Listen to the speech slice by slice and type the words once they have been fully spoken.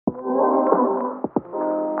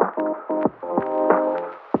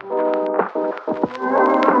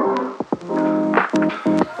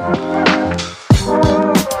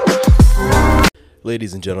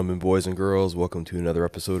Ladies and gentlemen, boys and girls, welcome to another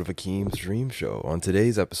episode of Akeem's Dream Show. On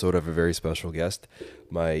today's episode, I have a very special guest,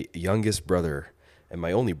 my youngest brother and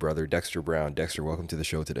my only brother, Dexter Brown. Dexter, welcome to the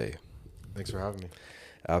show today. Thanks for having me.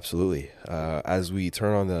 Absolutely. As we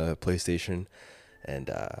turn on the PlayStation and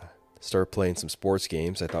start playing some sports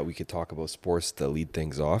games, I thought we could talk about sports to lead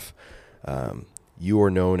things off. You are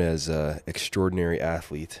known as an extraordinary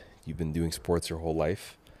athlete. You've been doing sports your whole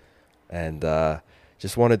life. And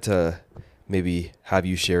just wanted to maybe have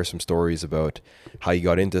you share some stories about how you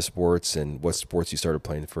got into sports and what sports you started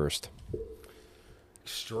playing first.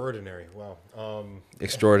 Extraordinary. Wow.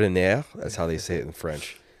 Extraordinaire, that's how they say it in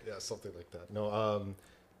French. Yeah, something like that. No.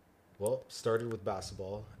 Well, started with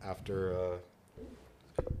basketball after.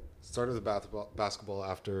 Basketball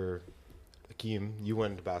after Akeem. You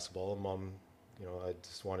went into basketball, and Mom. I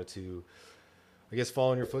just wanted to, I guess,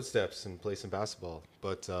 follow in your footsteps and play some basketball.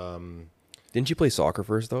 But Didn't you play soccer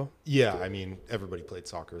first, though? yeah, I mean, everybody played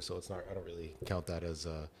soccer, so it's not. I don't really count that as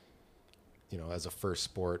as a first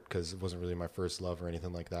sport because it wasn't really my first love or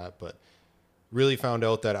anything like that. But really found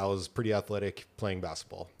out that I was pretty athletic playing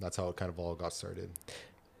basketball. That's how it kind of all got started.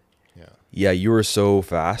 Yeah. Yeah, you were so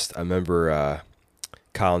fast. I remember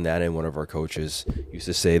Kyle Nannon, one of our coaches, used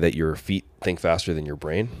to say that your feet think faster than your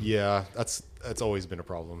brain. Yeah, that's always been a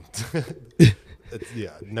problem.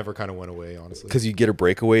 It never kind of went away, honestly. Because you get a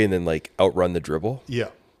breakaway and then like outrun the dribble. Yeah,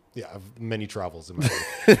 I've many travels in my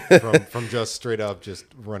life from just straight up just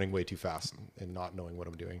running way too fast and not knowing what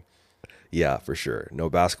I'm doing. Yeah, for sure. No,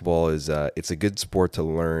 basketball is it's a good sport to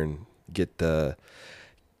learn, get the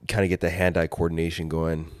hand-eye coordination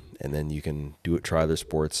going, and then you can try other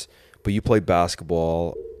sports. But you played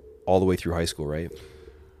basketball all the way through high school, right?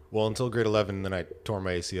 Well, until grade 11, and then I tore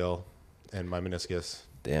my ACL and my meniscus.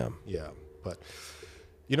 Damn. Yeah, but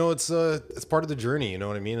it's part of the journey. You know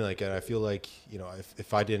what I mean? Like, I feel like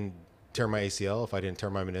if I didn't tear my ACL, if I didn't tear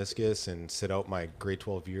my meniscus and sit out my grade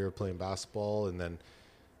 12 year playing basketball, and then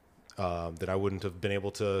that I wouldn't have been able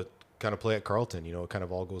to kind of play at Carleton. It kind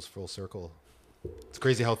of all goes full circle. It's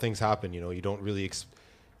crazy how things happen. You don't really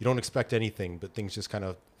you don't expect anything, but things just kind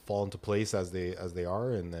of fall into place as they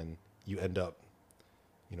are, and then you end up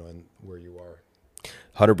in where you are.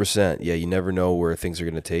 100%. Yeah, you never know where things are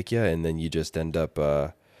going to take you, and then you just end up.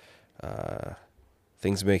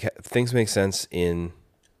 Things make sense in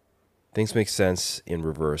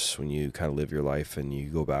reverse when you kind of live your life and you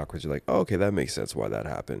go backwards. You're like, oh, okay, that makes sense why that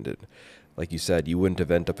happened. And like you said, you wouldn't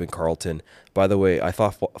have ended up in Carleton. By the way, I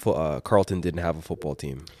thought Carleton didn't have a football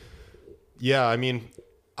team. Yeah, I mean,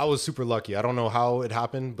 I was super lucky. I don't know how it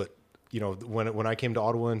happened, but when I came to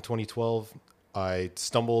Ottawa in 2012, I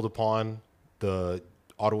stumbled upon the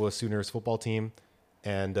Ottawa Sooners football team,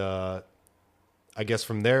 and I guess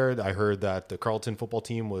from there I heard that the Carleton football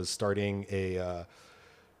team was starting a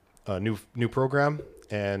new program,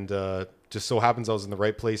 and just so happens I was in the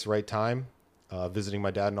right place, right time, visiting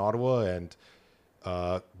my dad in Ottawa, and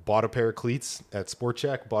bought a pair of cleats at Sport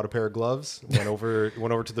Check, bought a pair of gloves, went over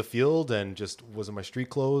to the field, and just was in my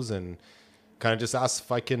street clothes, and kind of just asked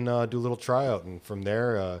if I can do a little tryout, and from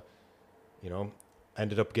there,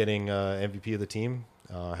 ended up getting MVP of the team.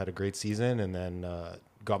 Had a great season, and then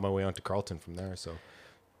got my way onto Carleton from there. So,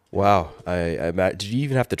 wow, did you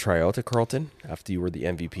even have to try out at Carleton after you were the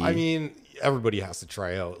MVP? I mean, everybody has to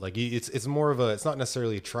try out. Like, it's more of it's not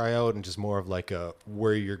necessarily a tryout, and just more of like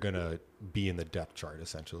where you're gonna be in the depth chart,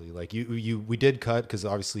 essentially. Like we did cut because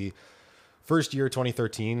obviously, first year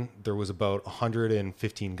 2013, there was about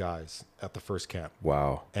 115 guys at the first camp.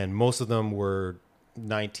 Wow, and most of them were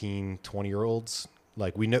 19, 20-year-olds.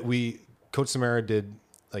 Like Coach Samara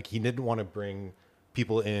he didn't want to bring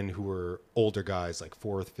people in who were older guys, like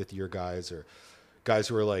 4th, 5th year guys, or guys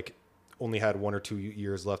who were like only had 1 or 2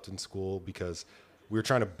 years left in school, because we were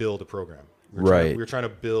trying to build a program. We were trying to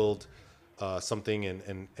build something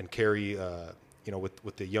and carry,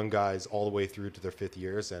 with the young guys all the way through to their 5th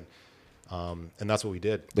years. And that's what we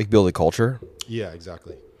did. Like build a culture? Yeah,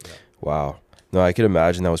 exactly. Yeah. Wow. No, I could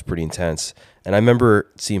imagine that was pretty intense. And I remember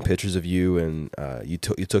seeing pictures of you, and you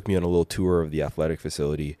took me on a little tour of the athletic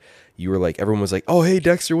facility. You were like, everyone was like, oh, hey,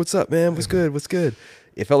 Dexter, what's up, man? What's good? What's good?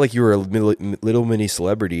 It felt like you were a little mini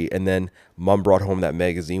celebrity. And then Mom brought home that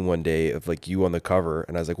magazine one day of like you on the cover.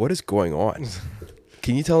 And I was like, what is going on?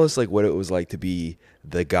 Can you tell us like what it was like to be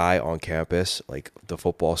the guy on campus, like the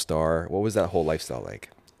football star? What was that whole lifestyle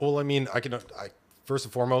like? Well, I mean, I first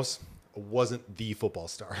and foremost, wasn't the football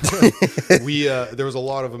star. There was a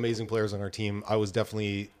lot of amazing players on our team. I was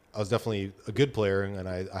definitely a good player, and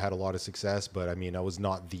I had a lot of success, but I mean, I was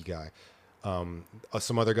not the guy.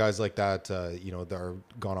 Some other guys like that, that are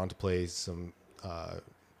gone on to play some a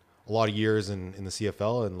a lot of years in the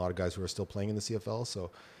CFL and a lot of guys who are still playing in the CFL. So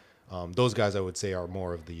those guys, I would say, are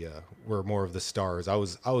more of the were more of the stars. I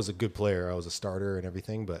was a good player. I was a starter and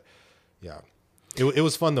everything, but yeah, it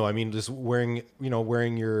was fun though. I mean, just wearing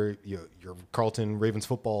your Carleton Ravens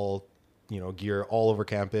football gear all over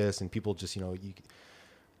campus, and people just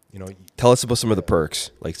Tell us about some of the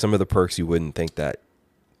perks, like some of the perks you wouldn't think that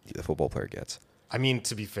the football player gets. I mean,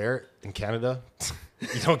 to be fair, in Canada,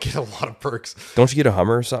 you don't get a lot of perks. Don't you get a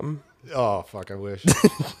Hummer or something? Oh fuck! I wish.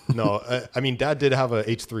 No, I mean, Dad did have a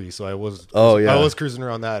H3, so I was. Oh yeah, I was cruising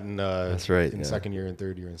around that, and that's right. In second year and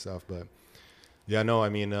third year and stuff. But yeah, no, I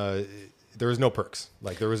mean, there was no perks.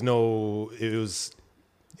 Like there was no. It was,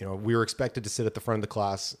 we were expected to sit at the front of the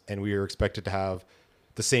class, and we were expected to have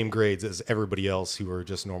the same grades as everybody else who were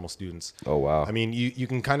just normal students. Oh wow. I mean, you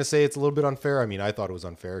can kind of say it's a little bit unfair. I mean, I thought it was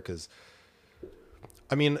unfair because.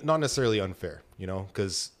 I mean, not necessarily unfair,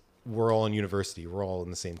 because we're all in university. We're all in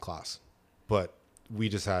the same class. But we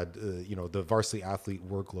just had, the varsity athlete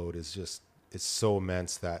workload is so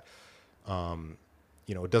immense that,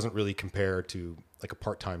 it doesn't really compare to like a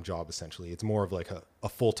part-time job, essentially. It's more of like a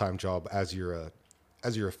full-time job as you're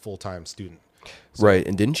a full-time student. So, right.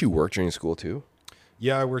 And didn't you work during school too?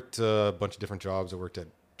 Yeah, I worked a bunch of different jobs. I worked at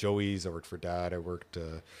Joey's. I worked for Dad. I worked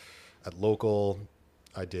at Local.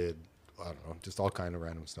 I did... I don't know, just all kind of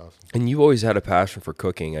random stuff. And you've always had a passion for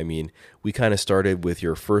cooking. I mean, we kind of started with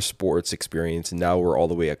your first sports experience, and now we're all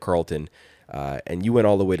the way at Carleton. And you went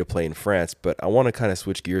all the way to play in France. But I want to kind of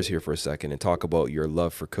switch gears here for a second and talk about your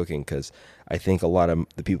love for cooking, because I think a lot of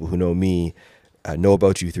the people who know me know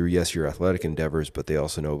about you through, yes, your athletic endeavors, but they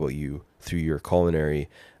also know about you through your culinary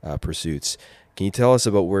pursuits. Can you tell us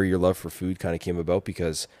about where your love for food kind of came about?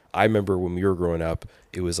 Because I remember when we were growing up,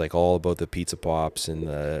 it was like all about the pizza pops and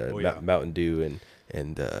the Mountain Dew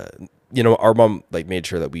and our mom like made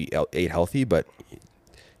sure that we ate healthy, but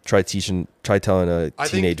try telling a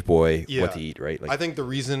teenage boy what to eat, right? Like, I think the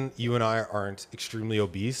reason you and I aren't extremely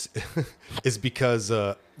obese is because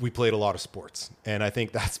we played a lot of sports, and I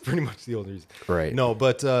think that's pretty much the only reason. Right. No,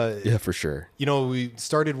 but yeah, for sure. We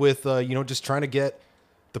started with just trying to get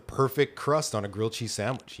the perfect crust on a grilled cheese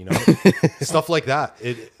sandwich, stuff like that.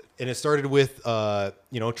 It started with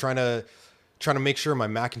trying to make sure my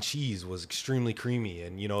mac and cheese was extremely creamy,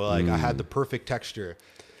 and I had the perfect texture,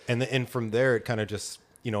 and from there it kind of just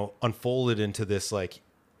unfolded into this like,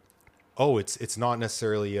 oh, it's not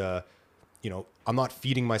necessarily I'm not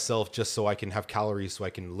feeding myself just so I can have calories so I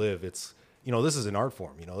can live. It's this is an art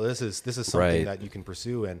form. This is something right. that you can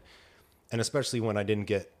pursue, and especially when I didn't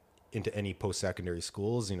get into any post-secondary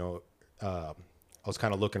schools, I was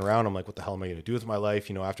kind of looking around. I'm like, what the hell am I going to do with my life?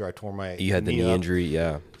 After I tore my you had the knee injury,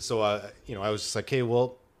 yeah. So I was just like, hey,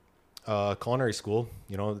 well, culinary school.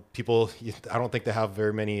 People, I don't think they have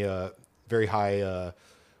very many, very high,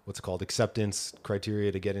 what's it called, acceptance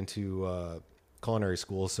criteria to get into culinary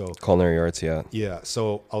school. So culinary arts, yeah. Yeah.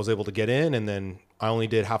 So I was able to get in, and then I only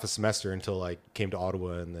did half a semester until I came to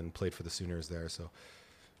Ottawa, and then played for the Sooners there. So.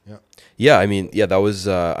 Yeah. Yeah, I mean, yeah, that was,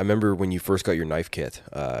 I remember when you first got your knife kit.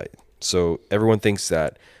 So everyone thinks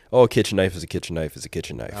that, a kitchen knife is a kitchen knife is a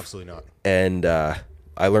kitchen knife. Absolutely not. And I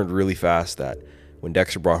learned really fast that when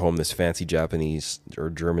Dexter brought home this fancy Japanese or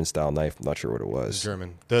German style knife, I'm not sure what it was. It's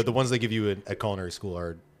German. The ones they give you at culinary school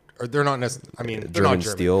are they're not necessarily, I mean, they're German not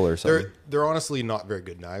German. steel or something. They're honestly not very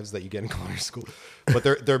good knives that you get in culinary school, but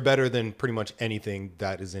they're better than pretty much anything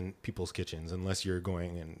that is in people's kitchens, unless you're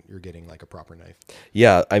going and you're getting like a proper knife.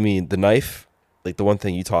 Yeah, I mean, the knife, like the one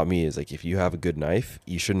thing you taught me is like if you have a good knife,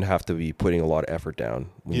 you shouldn't have to be putting a lot of effort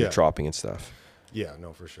down when you're chopping and stuff. Yeah,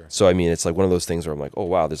 no, for sure. So, I mean, it's like one of those things where I'm like, oh,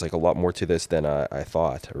 wow, there's like a lot more to this than I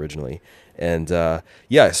thought originally. And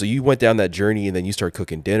yeah, so you went down that journey, and then you started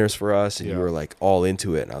cooking dinners for us, and you were like all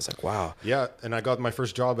into it. And I was like, wow. Yeah, and I got my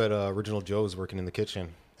first job at Original Joe's working in the kitchen.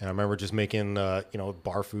 And I remember just making,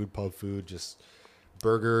 bar food, pub food, just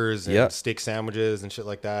burgers and steak sandwiches and shit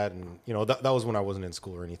like that. And, that was when I wasn't in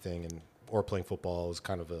school or anything or playing football. I was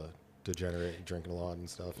kind of a degenerate, drinking a lot and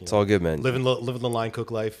stuff. It's all good, man. Living the line cook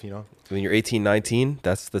life, When you're 18, 19,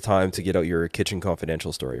 that's the time to get out your kitchen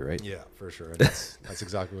confidential story, right? Yeah, for sure. That's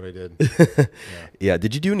exactly what I did. Yeah.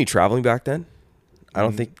 Did you do any traveling back then? I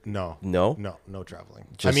don't think. No traveling.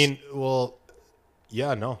 Just, no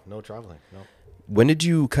traveling. No. When did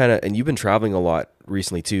you and you've been traveling a lot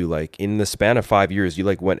recently too, like in the span of 5 years, you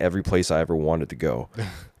like went every place I ever wanted to go.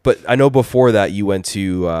 But I know before that you went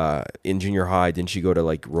to, in junior high, didn't you go to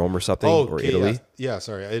like Rome or something or Italy? Yeah,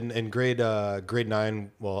 sorry. In grade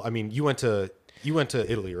 9, well, I mean, you went to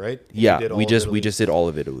Italy, right? Yeah, we just did all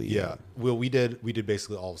of Italy. Yeah. Well, we did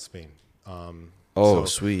basically all of Spain. Oh,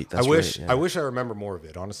 sweet. That's right. I Yeah. wish I remember more of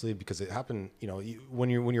it, honestly, because it happened. When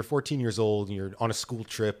you're 14 years old and you're on a school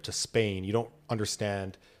trip to Spain, you don't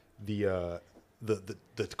understand the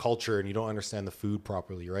culture, and you don't understand the food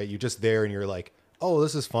properly, right? You're just there and you're like, oh,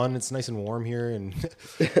 this is fun. It's nice and warm here, and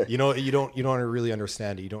you don't really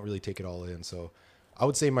understand it. You don't really take it all in. So I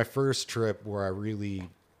would say my first trip where I really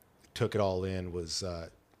took it all in was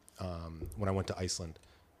when I went to Iceland.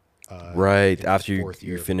 Right In after fourth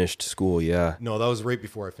you year. finished school, yeah. No, that was right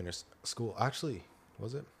before I finished school. Actually,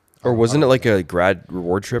 was it? Or I wasn't it don't like know. a grad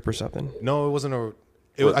reward trip or something? No, it wasn't a.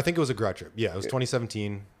 I think it was a grad trip. Yeah, it was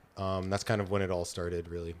 2017. That's kind of when it all started,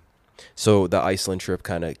 really. So the Iceland trip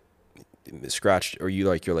kind of scratched, or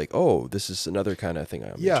you're like, oh, this is another kind of thing.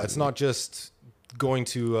 Yeah, it's not just going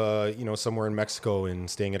to somewhere in Mexico and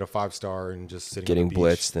staying at a 5-star and just sitting Getting on the beach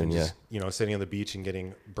blitzed and and, just, sitting on the beach and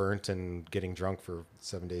getting burnt and getting drunk for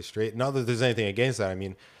 7 days straight. Not that there's anything against that. I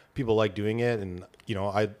mean, people like doing it, and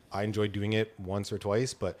I enjoy doing it once or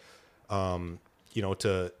twice, but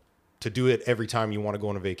to do it every time you want to go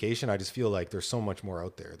on a vacation, I just feel like there's so much more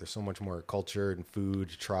out there. There's so much more culture and food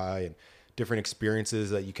to try and different experiences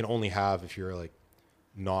that you can only have if you're like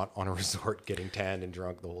not on a resort getting tanned and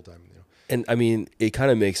drunk the whole time. And I mean, it kind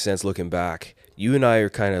of makes sense looking back. You and I are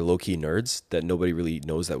kind of low key nerds that nobody really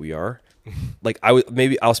knows that we are. Like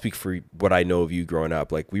maybe I'll speak for what I know of you growing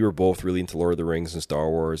up. Like we were both really into Lord of the Rings and Star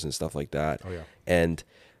Wars and stuff like that. Oh yeah. And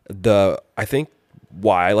I think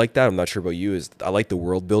why I like that, I'm not sure about you, is I like the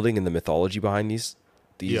world building and the mythology behind these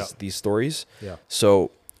Yeah. stories. Yeah.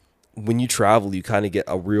 So when you travel, you kind of get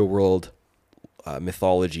a real world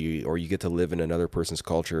mythology, or you get to live in another person's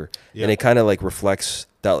culture, Yeah. and it kind of like reflects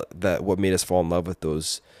that what made us fall in love with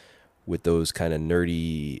those kind of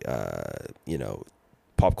nerdy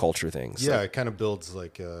pop culture things. Yeah, Like, it kind of builds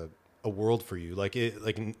like a world for you. Like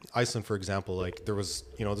in Iceland, for example, like there was,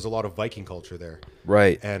 there's a lot of Viking culture there.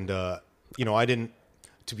 right. And, I didn't,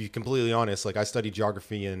 to be completely honest, like I studied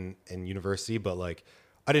geography in university, but like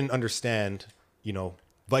I didn't understand,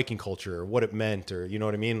 Viking culture or what it meant, or, you know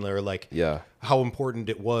what I mean? Or like Yeah. how important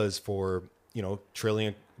it was for,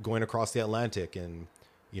 going across the Atlantic and,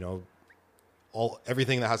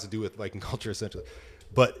 everything that has to do with Viking culture essentially.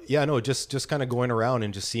 But yeah, no, just kind of going around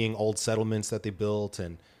and just seeing old settlements that they built,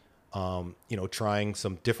 and trying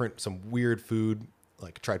some weird food,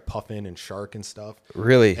 like tried puffin and shark and stuff.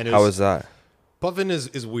 Really? And it How was- was that? Puffin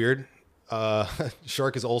is weird.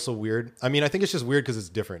 Shark is also weird. I mean, I think it's just weird because it's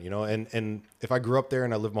different, and if I grew up there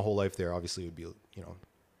and I lived my whole life there, obviously it would be,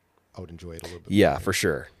 I would enjoy it a little bit. Yeah, for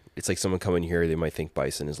sure. It's like someone coming here, they might think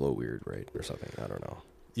bison is a little weird, right? Or something. I don't know.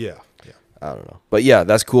 Yeah. Yeah. I don't know. But yeah,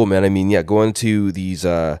 that's cool, man. I mean, yeah, going to these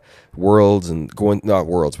worlds and not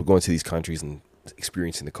worlds, but going to these countries and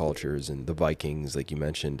experiencing the cultures and the Vikings, like you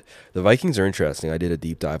mentioned. The Vikings are interesting. I did a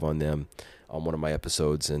deep dive on them on one of my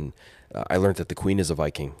episodes, and I learned that the Queen is a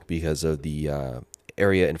Viking because of the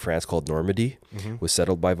area in France called Normandy was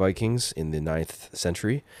settled by Vikings in the 9th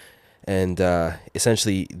century. And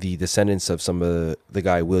essentially, the descendants of some of the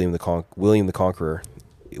guy William the Conqueror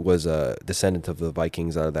was a descendant of the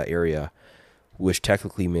Vikings out of that area, which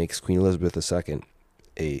technically makes Queen Elizabeth II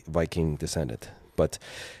a Viking descendant. But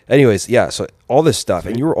anyways, yeah, so all this stuff.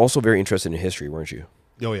 And you were also very interested in history, weren't you?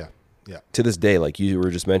 Oh yeah. Yeah. To this day, like you were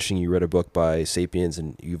just mentioning, you read a book by Sapiens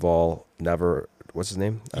and Yuval what's his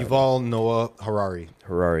name? Yuval Noah Harari.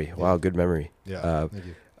 Harari. Wow, good memory. Yeah. Thank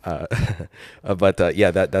you. But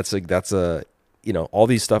yeah, that's a all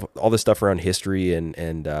this stuff around history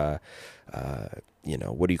and what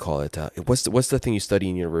do you call it? What's the thing you study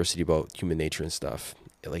in university about human nature and stuff?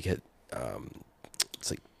 Like it's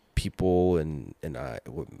like people and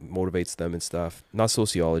what motivates them and stuff. Not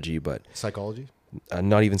sociology, but Psychology.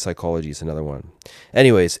 not even psychology. It's another one.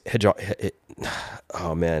 Anyways,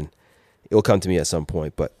 oh man, it'll come to me at some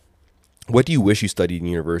point. But what do you wish you studied in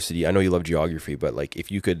university? I know you love geography, but like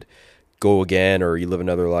if you could go again, or you live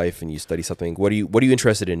another life and you study something, what are you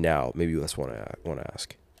interested in now? Maybe that's what I want to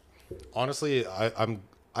ask. Honestly,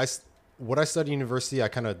 what I studied in university,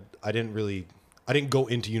 I didn't go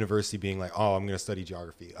into university being like, oh, I'm going to study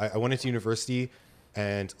geography. I went into university,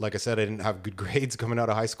 and like I said, I didn't have good grades coming out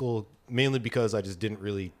of high school, mainly because I just didn't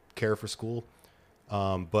really care for school.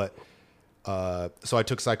 So I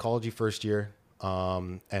took psychology first year,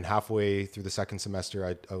 and halfway through the second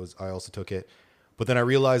semester, I also took it. But then I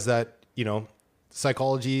realized that,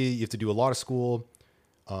 psychology, you have to do a lot of school.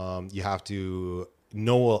 You have to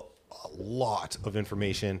know a lot of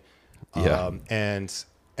information. Yeah. And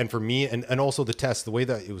for me, and also the test, the way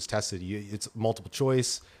that it was tested, it's multiple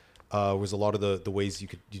choice. Was a lot of the ways you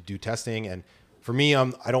do testing. And for me,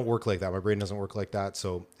 I don't work like that. My brain doesn't work like that.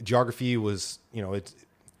 So geography was,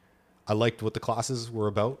 I liked what the classes were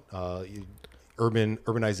about.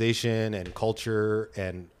 Urbanization and culture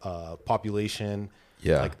and population.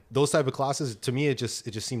 Yeah. Like those type of classes, to me, it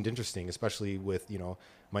just seemed interesting, especially with,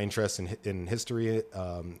 my interest in history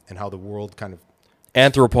and how the world kind of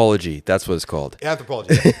Anthropology. That's what it's called.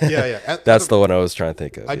 anthropology. Yeah. That's the one I was trying to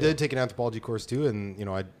think of. I yeah. did take an anthropology course too, and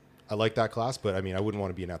I like that class, but I mean, I wouldn't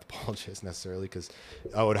want to be an anthropologist necessarily because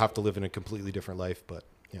I would have to live in a completely different life. But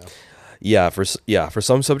For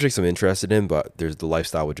some subjects I'm interested in, but there's the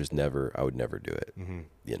lifestyle I would never do it.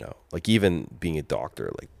 Like even being a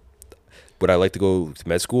doctor, like would I like to go to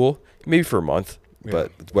med school? Maybe for a month,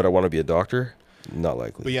 but would I want to be a doctor? Not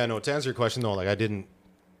likely. But yeah, no, to answer your question though, like I didn't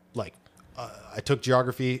like, I took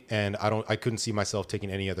geography and I couldn't see myself taking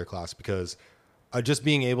any other class because just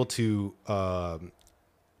being able to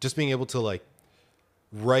like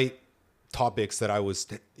write topics that I was,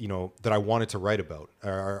 that I wanted to write about.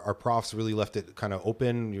 Our profs really left it kind of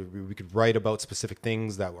open. We could write about specific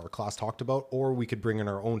things that our class talked about, or we could bring in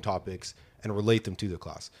our own topics and relate them to the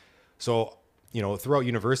class. So, throughout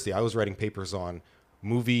university, I was writing papers on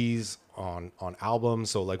movies, on albums.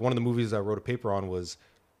 So like one of the movies I wrote a paper on was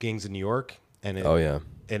Gangs in New York. And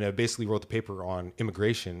and I basically wrote the paper on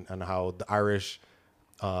immigration and how the Irish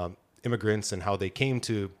immigrants and how they came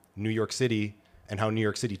to New York City and how New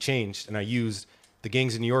York City changed. And I used the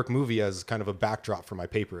Gangs in New York movie as kind of a backdrop for my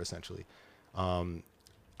paper, essentially.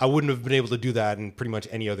 I wouldn't have been able to do that in pretty much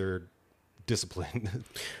any other discipline.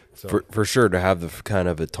 So, for sure, to have the kind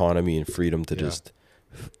of autonomy and freedom to just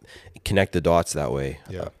connect the dots that way.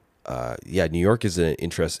 New York is an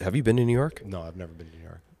interest. Have you been to New York? No, I've never been to New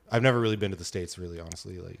York. I've never really been to the States, really,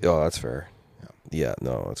 honestly. Oh, that's fair. Yeah,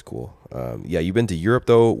 no, that's cool. You've been to Europe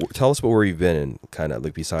though. Tell us about where you've been and kind of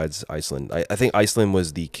like besides Iceland. I think Iceland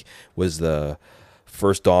was the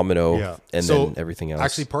first domino, and then everything else.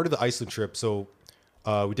 Actually, part of the Iceland trip. So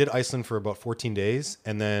we did Iceland for about 14 days,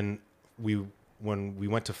 and then when we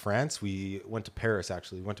went to France, we went to Paris.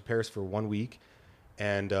 Actually, we went to Paris for 1 week,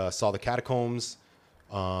 and saw the catacombs,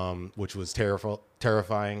 which was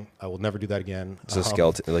terrifying. I will never do that again. So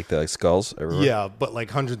skeleton, like the skulls everywhere? Yeah, but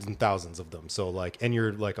like hundreds and thousands of them. So like, and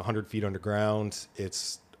you're like 100 feet underground.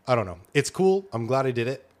 I don't know. It's cool. I'm glad I did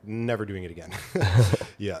it. Never doing it again.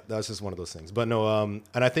 Yeah, that's just one of those things. But no,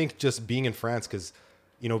 and I think just being in France, because,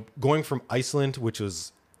 going from Iceland,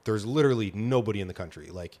 there's literally nobody in the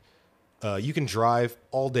country. Like, you can drive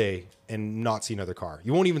all day and not see another car.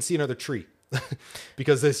 You won't even see another tree.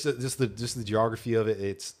 Because it's just the geography of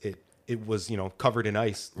it. It was covered in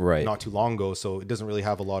ice not too long ago, so it doesn't really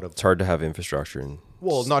have a lot of. It's hard to have infrastructure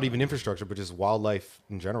not even infrastructure, but just wildlife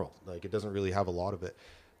in general. Like it doesn't really have a lot of it.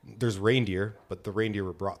 There's reindeer, but the reindeer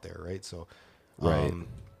were brought there, right? So,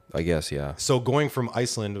 I guess So going from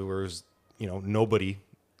Iceland, where there's nobody,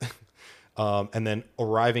 and then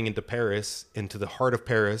arriving into Paris, into the heart of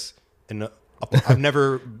Paris, and I've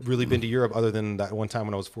never really been to Europe other than that one time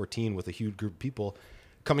when I was 14 with a huge group of people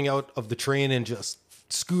coming out of the train and just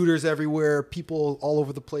scooters everywhere, people all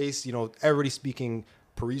over the place, everybody speaking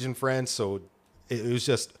Parisian French. So it was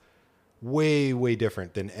just way, way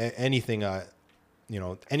different than anything,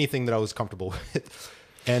 anything that I was comfortable with.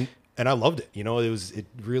 And I loved it. It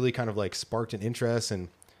really kind of like sparked an interest and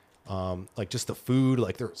like just the food,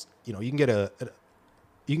 like there's, you can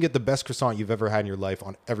get the best croissant you've ever had in your life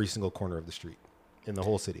on every single corner of the street in the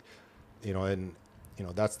whole city,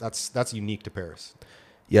 that's unique to Paris.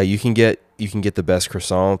 Yeah, you can get the best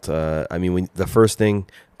croissant. I mean, when the first thing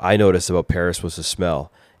I noticed about Paris was the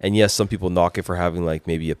smell. And yes, some people knock it for having like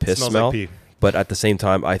maybe a piss smell, like pee. But at the same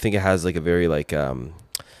time, I think it has like a very like I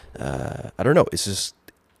don't know. It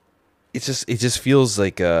just feels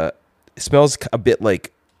like it smells a bit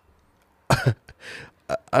like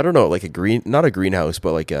I don't know, like not a greenhouse,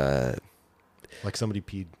 but like somebody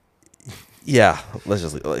peed. Yeah, let's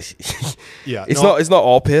just yeah. It's not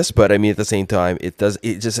all piss, but I mean at the same time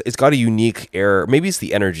it's got a unique air. Maybe it's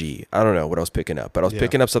the energy. I don't know what I was picking up, but I was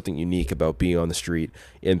picking up something unique about being on the street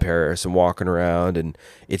in Paris and walking around, and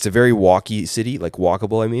it's a very walky city, like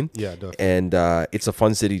walkable. I mean, yeah, definitely. And it's a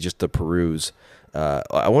fun city just to peruse.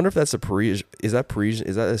 I wonder if that's a Parisian. Is that Parisian?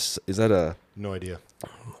 Is that a? No idea.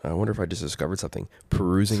 I wonder if I just discovered something.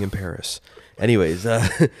 Perusing in Paris. Anyways,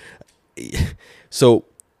 so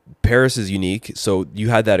Paris is unique. So you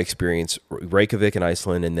had that experience, Reykjavik in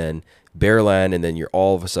Iceland, and then Berlin, and then you're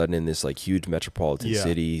all of a sudden in this like huge metropolitan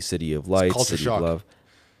city of lights, city of love.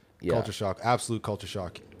 Yeah. Culture shock, absolute culture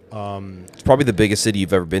shock. It's probably the biggest city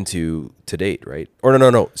you've ever been to date, right? Or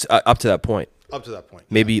no, up to that point. Up to that point.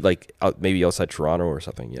 Maybe maybe outside Toronto or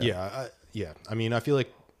something. Yeah. Yeah. I mean, I feel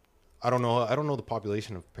like I don't know the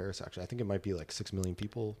population of Paris actually. I think it might be like 6 million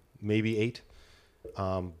people, maybe 8.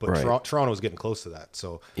 But Right. Toronto was getting close to that.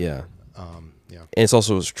 So Yeah. yeah, And it's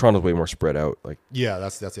also Toronto's way more spread out, like yeah,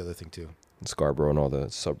 that's the other thing too. Scarborough and all the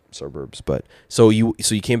suburbs. But so you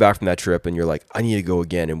came back from that trip and you're like, I need to go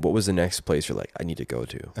again. And what was the next place you're like, I need to go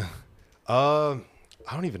to? I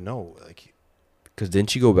don't even know. Like, Because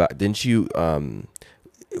didn't you go back? Didn't you?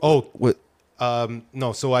 oh, What?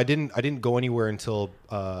 no. So I didn't go anywhere until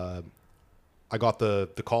I got the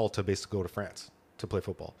call to basically go to France to play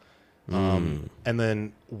football. And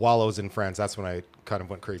then while I was in France, that's when I kind of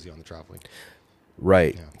went crazy on the traveling.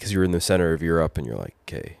 Right. Yeah. Because you're in the center of Europe and you're like,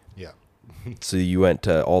 okay. Yeah. So you went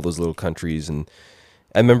to all those little countries, and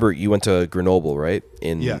I remember you went to Grenoble, right?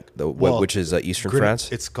 In Yeah. which is eastern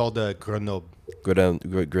France. It's called Grenoble.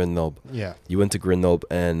 Grenoble. Yeah. You went to Grenoble,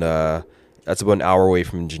 and that's about an hour away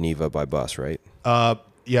from Geneva by bus, right?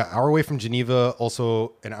 Yeah, hour away from Geneva,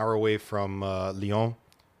 also an hour away from Lyon.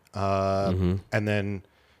 And then,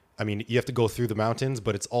 I mean, you have to go through the mountains,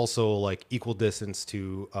 but it's also like equal distance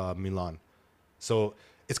to Milan. So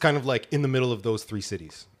it's kind of like in the middle of those three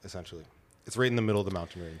cities, essentially. It's right in the middle of the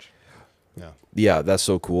mountain range. Yeah. Yeah, that's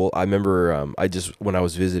so cool. I remember when I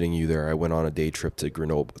was visiting you there, I went on a day trip to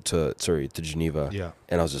to Geneva. Yeah.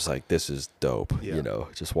 And I was just like, this is dope. Yeah. You know,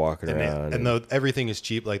 just walking around. And everything is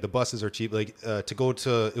cheap. Like the buses are cheap. Like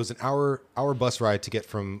it was an hour bus ride to get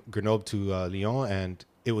from Grenoble to Lyon, and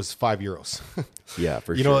it was €5. Yeah,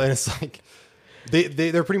 for You sure. know, and it's like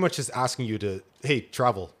they're pretty much just asking you to, hey,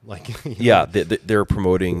 travel. Like, you know? Yeah, they're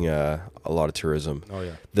promoting a lot of tourism. Oh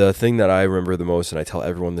yeah. The thing that I remember the most, and I tell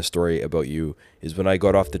everyone this story about you, is when I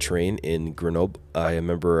got off the train in Grenoble. I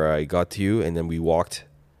remember I got to you, and then we walked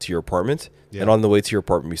to your apartment. Yeah. And on the way to your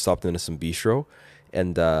apartment, we stopped into some bistro,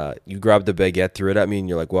 and you grabbed a baguette, threw it at me, and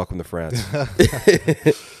you're like, "Welcome to France."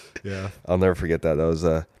 Yeah. I'll never forget that. That was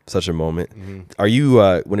such a moment. Mm-hmm. Are you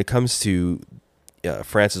when it comes to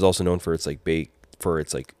France is also known for its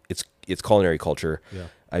its culinary culture. Yeah.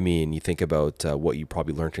 I mean, you think about what you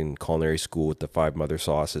probably learned in culinary school with the 5 mother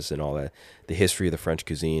sauces and all that, the history of the French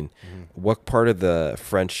cuisine. Mm-hmm. What part of the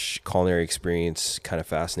French culinary experience kind of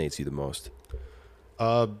fascinates you the most?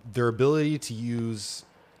 Their ability to use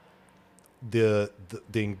the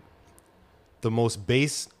most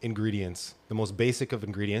base ingredients, the most basic of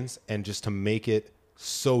ingredients, and just to make it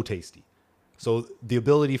so tasty. So the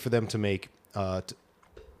ability for them to make to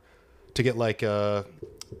get like oh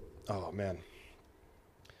man,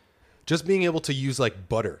 just being able to use like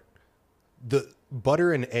butter, the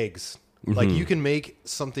butter and eggs. Like you can make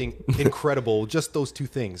something incredible, just those two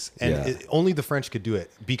things, and Yeah. only the French could do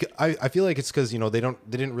it. Because I feel like it's because, you know, they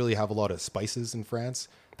didn't really have a lot of spices in France.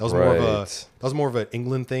 That was more of an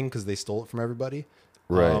England thing because they stole it from everybody.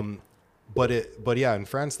 Right. But yeah, in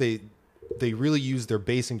France they really use their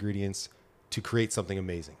base ingredients to create something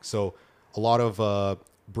amazing. So a lot of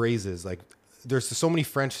braises, like there's so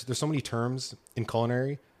many terms in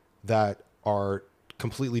culinary that are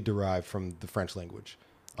completely derived from the French language.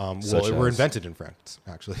 Well, were invented in France,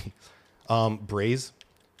 actually. Braise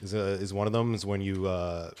is one of them. Is when you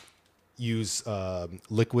use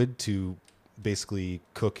liquid to basically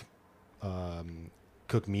cook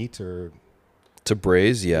meat or To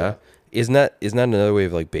braise, yeah. Isn't that another way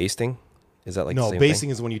of like basting? Is that like the no? same Basting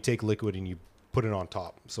thing? is when you take liquid and you put it on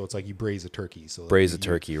top. So it's like you braise a turkey. So Braise a you-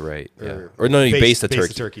 turkey, right? Yeah. or Or no, you baste the baste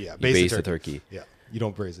turkey. the turkey, yeah. You Baste the baste the turkey. turkey. Yeah, you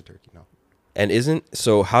don't braise a turkey. No. And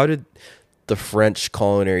how did the French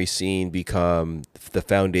culinary scene become the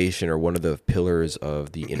foundation or one of the pillars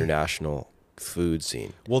of the international food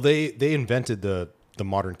scene? Well, they invented the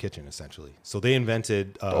modern kitchen essentially. So they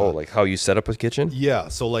invented Like how you set up a kitchen? yeah.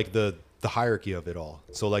 So like the hierarchy of it all.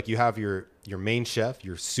 So like you have your main chef,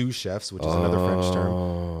 your sous chefs, which is another French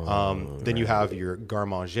term. Then you have your garde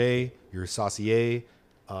manger, your saucier,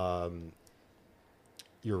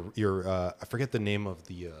 your I forget the name of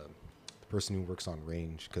the person who works on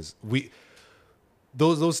range because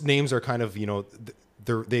those names are kind of, you know,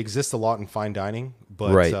 they exist a lot in fine dining,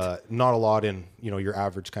 but Right. not a lot in, you know, your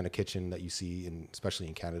average kind of kitchen that you see especially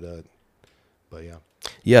in Canada. But yeah.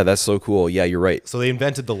 Yeah, that's so cool. Yeah, you're right. So they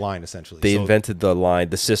invented the line essentially. They So- invented the line,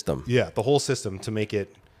 the system. yeah, the whole system to make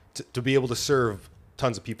it to be able to serve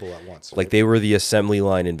tons of people at once. Like they were the assembly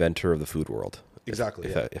line inventor of the food world. exactly.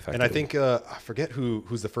 if Yeah. I And I could- think I forget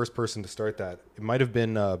who's the first person to start that. It might have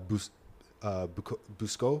been Busco.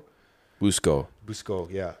 Busco.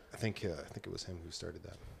 Yeah, I think it was him who started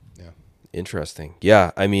that. Yeah. Interesting.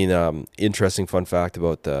 Yeah, I mean, interesting fun fact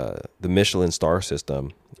about the Michelin star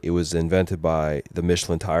system. It was invented by the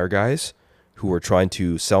Michelin tire guys who were trying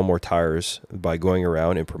to sell more tires by going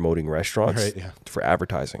around and promoting restaurants Right, yeah. for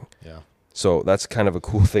advertising. Yeah. So that's kind of a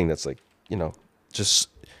cool thing. That's like, you know, just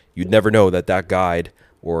you'd never know that guide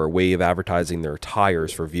or way of advertising their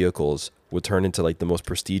tires for vehicles would turn into like the most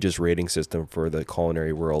prestigious rating system for the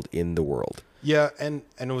culinary world in the world. Yeah, and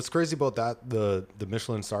what's crazy about that, the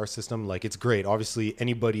Michelin star system, like it's great. Obviously,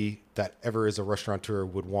 anybody that ever is a restaurateur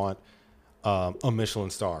would want a Michelin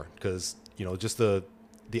star because just the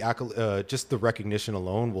recognition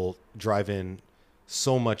alone will drive in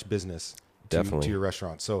so much business to your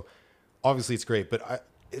restaurant. So obviously it's great, but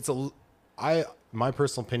my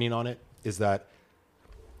personal opinion on it is that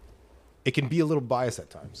it can be a little biased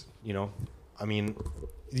at times. I mean,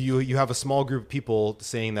 you have a small group of people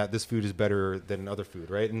saying that this food is better than other food,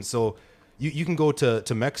 right? And so you can go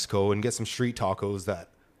to Mexico and get some street tacos that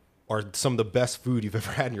are some of the best food you've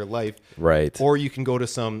ever had in your life. Right. Or you can go to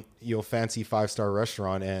some, fancy 5-star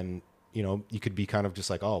restaurant and, you could be kind of just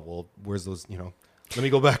like, oh, well, where's those, let me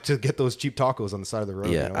go back to get those cheap tacos on the side of the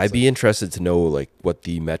road. Yeah, I'd be interested to know like what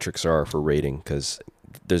the metrics are for rating, because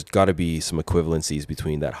there's got to be some equivalencies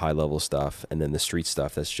between that high level stuff and then the street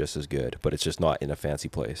stuff that's just as good, but it's just not in a fancy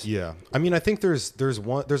place. Yeah, I mean, I think there's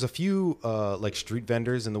a few like street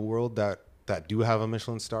vendors in the world that do have a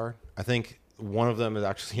Michelin star. I think one of them is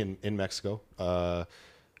actually in Mexico.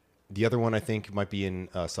 The other one I think might be in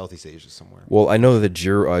Southeast Asia somewhere. Well, I know the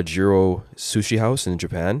Jiro Sushi House in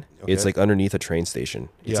Japan. Okay. It's like underneath a train station.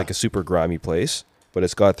 It's like a super grimy place, but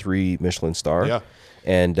it's got 3 Michelin star. Yeah.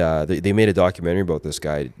 And they made a documentary about this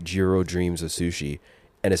guy, Jiro Dreams of Sushi.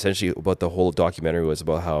 And essentially about the whole documentary was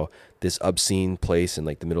about how this obscene place in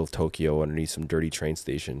like the middle of Tokyo underneath some dirty train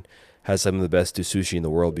station has some of the best sushi in the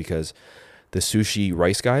world, because the sushi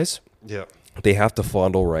rice guys, they have to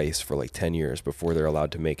fondle rice for like 10 years before they're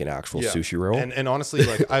allowed to make an actual sushi roll. And honestly,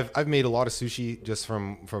 like I've made a lot of sushi just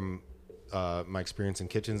from my experience in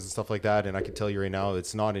kitchens and stuff like that, and I can tell you right now,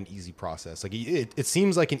 it's not an easy process. Like it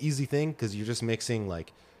seems like an easy thing because you're just mixing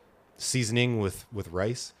like seasoning with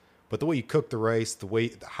rice, but the way you cook the rice,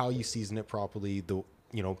 how you season it properly,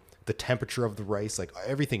 the temperature of the rice, like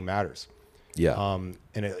everything matters. Yeah.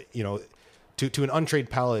 And it, to an untrained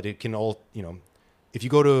palate, it can all, if you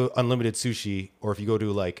go to Unlimited Sushi or if you go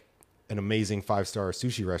to like an amazing 5-star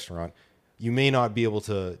sushi restaurant, you may not be able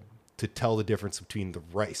to tell the difference between the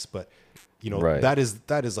rice, but right. that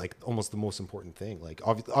is like almost the most important thing. Like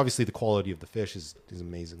obviously the quality of the fish is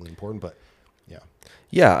amazingly important, but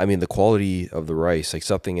yeah, I mean the quality of the rice, like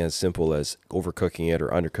something as simple as overcooking it or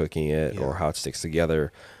undercooking it or how it sticks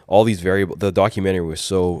together, all these variables. The documentary was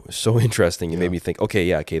so interesting. It made me think,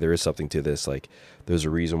 okay, there is something to this. Like there's a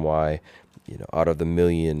reason why out of the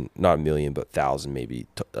not million but 1,000 maybe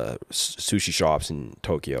sushi shops in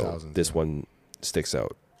Tokyo, Thousands, one sticks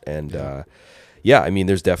out. And I mean,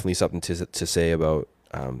 there's definitely something to say about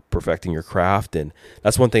perfecting your craft, and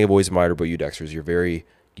that's one thing I've always admired about you, Dexter. Is you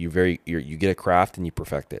get a craft and you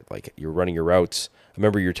perfect it. Like you're running your routes. I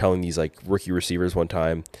remember you were telling these like rookie receivers one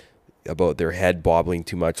time about their head bobbling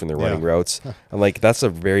too much when they're running routes. I'm like, that's a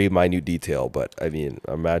very minute detail, but I mean,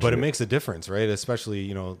 imagine. But it makes a difference, right? Especially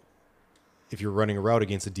if you're running a route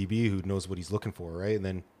against a DB who knows what he's looking for, right? And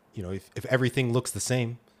then if everything looks the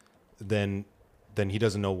same, then he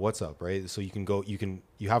doesn't know what's up, right? So you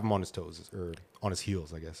have him on his toes or on his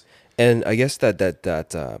heels, I guess. And I guess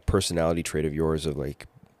that personality trait of yours of like,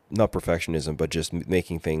 not perfectionism, but just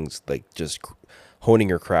making things like just honing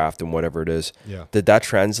your craft and whatever it is. Yeah. Does that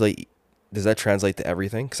translate to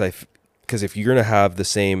everything? Because if you're going to have the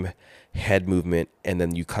same head movement and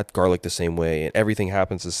then you cut garlic the same way and everything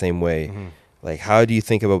happens the same way, like how do you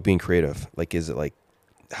think about being creative? Like, is it like,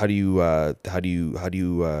 how do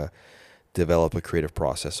you develop a creative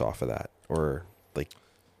process off of that? Or like,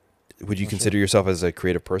 would you consider yourself as a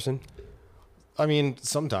creative person? I mean,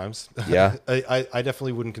 sometimes. Yeah. I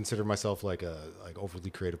definitely wouldn't consider myself like a overly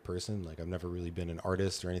creative person. Like I've never really been an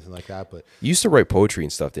artist or anything like that. But you used to write poetry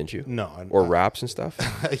and stuff, didn't you? No. Or raps and stuff.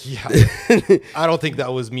 Yeah. I don't think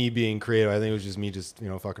that was me being creative. I think it was just me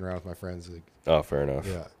fucking around with my friends. Like, oh, fair enough.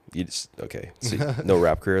 Yeah. You just okay. So no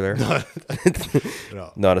rap career there.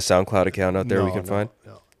 No. Not a SoundCloud account out there we can find.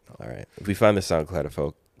 No. All right. If we find the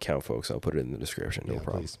SoundCloud account, folks, I'll put it in the description. No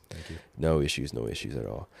problem. Please. Thank you. No issues at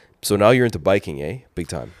all. So now you're into biking, eh? Big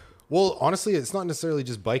time. Well, honestly, it's not necessarily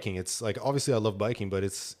just biking. It's like, obviously I love biking, but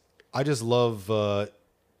I just love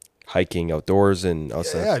hiking outdoors and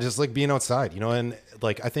outside. Yeah, just like being outside, and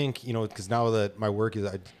like I think, because now that my work is,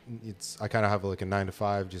 I kind of have like a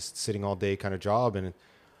 9-to-5, just sitting all day kind of job, and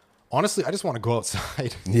honestly, I just want to go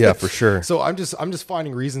outside. Yeah, for sure. So I'm just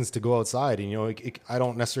finding reasons to go outside, and I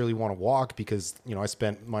don't necessarily want to walk because I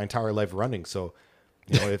spent my entire life running. So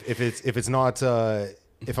if it's not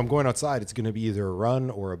if I'm going outside, it's going to be either a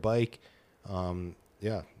run or a bike.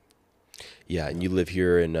 Yeah. Yeah, and you live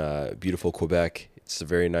here in beautiful Quebec. It's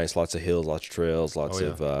very nice. Lots of hills, lots of trails, lots yeah.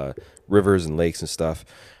 of rivers and lakes and stuff.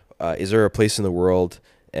 Is there a place in the world?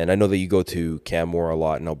 And I know that you go to Canmore a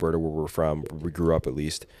lot in Alberta, where we're from. Where we grew up, at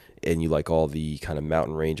least, and you like all the kind of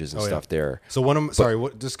mountain ranges and stuff there. So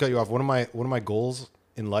just cut you off. One of my goals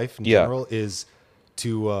in life in Yeah. general is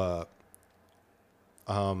to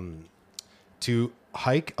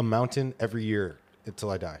hike a mountain every year until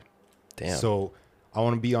I die. Damn. So I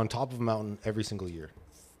want to be on top of a mountain every single year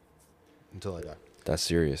until I die. That's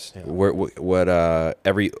serious. Yeah. What about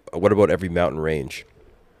every mountain range?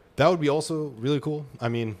 That would be also really cool. I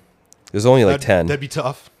mean, There's only like 10. That'd be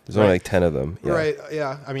tough. There's only like 10 of them. Yeah. Right.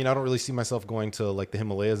 Yeah. I mean, I don't really see myself going to like the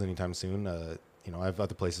Himalayas anytime soon. You know, I have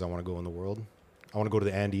other places I want to go in the world. I want to go to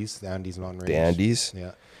the Andes mountain range. The Andes.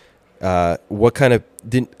 Yeah. What kind of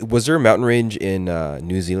was there a mountain range in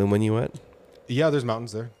New Zealand when you went? Yeah, there's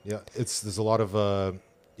mountains there. Yeah. There's a lot of a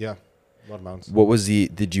lot of mountains. What was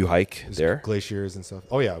did you hike There's there? glaciers and stuff.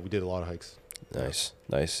 Oh yeah, we did a lot of hikes. Nice.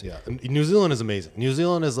 Yeah. And New Zealand is amazing. New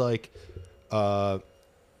Zealand is like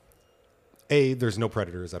there's no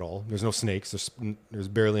predators at all. There's no snakes. There's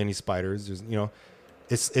barely any spiders. There's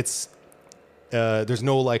there's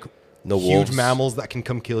no like No huge wolves. mammals that can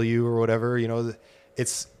come kill you or whatever.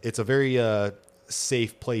 It's a very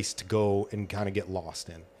safe place to go and kind of get lost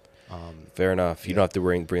in. Fair enough. You don't have to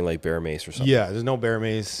bring like bear mace or something. Yeah, there's no bear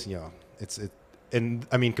mace. And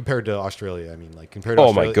I mean, compared to Australia, compared to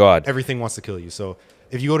Oh my Australia, God. everything wants to kill you. So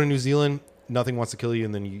if you go to New Zealand, nothing wants to kill you,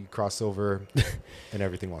 and then you cross over, and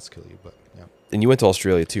everything wants to kill you. But yeah, And you went to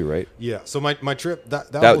Australia too, right? yeah. So my trip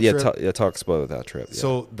that whole trip. Talks about that trip. Yeah.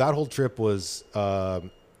 So that whole trip was,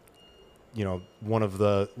 one of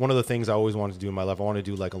the things I always wanted to do in my life. I want to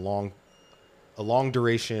do like a long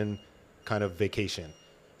duration kind of vacation.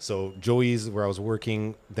 So Joey's, where I was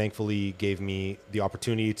working, thankfully gave me the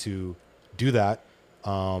opportunity to do that,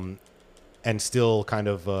 and still kind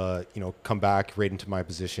of come back right into my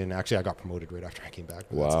position. Actually, I got promoted right after I came back.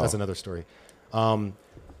 But Wow. that's another story.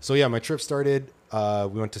 So yeah, my trip started.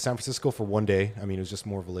 We went to San Francisco for one day. I mean, it was just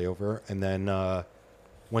more of a layover, and then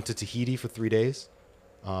went to Tahiti for 3 days.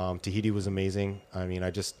 Tahiti was amazing. I mean, I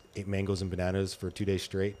just ate mangoes and bananas for 2 days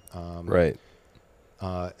straight. Right.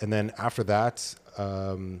 And then after that,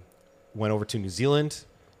 went over to New Zealand,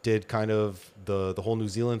 did kind of the whole New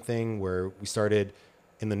Zealand thing where we started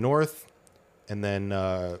in the north and then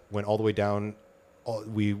went all the way down.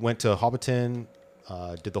 We went to Hobbiton,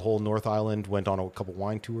 did the whole North Island, went on a couple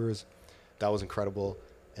wine tours. That was incredible.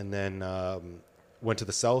 And then went to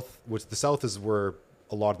the south, which the south is where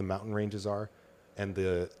a lot of the mountain ranges are, and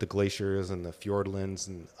the glaciers and the fjordlands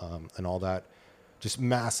and all that. Just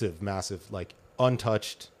massive, like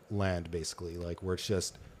untouched land, basically, like where it's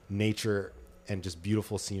just nature and just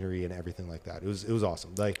beautiful scenery and everything like that. It was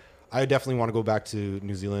awesome. Like, I definitely want to go back to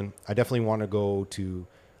New Zealand. I definitely want to go to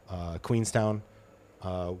Queenstown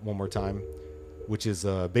one more time, which is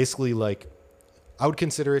basically like, I would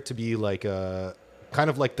consider it to be like kind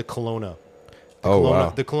of like the Kelowna. Wow.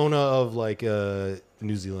 The Kelowna of like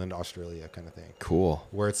New Zealand, Australia kind of thing. Cool.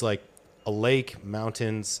 Where it's like a lake,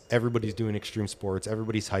 mountains, everybody's doing extreme sports,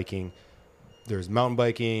 everybody's hiking. There's mountain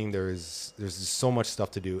biking, there's just so much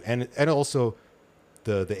stuff to do. And also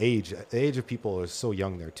the age of people is so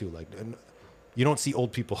young there too. Like, you don't see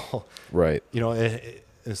old people, Right.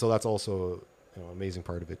 and so that's also amazing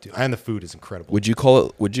part of it too. And the food is incredible. Would you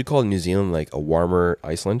call New Zealand like a warmer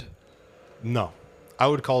Iceland? No, I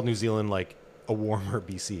would call New Zealand like a warmer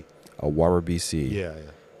BC. A warmer BC. Yeah.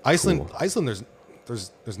 Iceland. Cool. Iceland.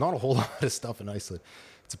 There's not a whole lot of stuff in Iceland.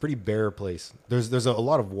 It's a pretty bare place. There's a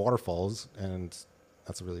lot of waterfalls, and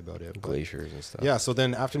that's really about it. But, Glaciers and stuff. yeah. So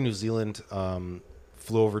then after New Zealand,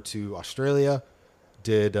 flew over to Australia.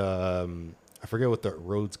 Did I forget what the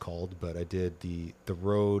road's called, but I did the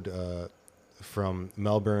road from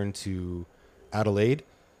Melbourne to Adelaide.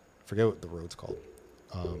 Forget what the road's called.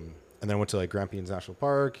 And then I went to like Grampians National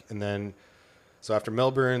Park, and then so after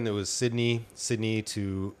Melbourne, it was Sydney. Sydney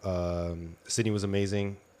was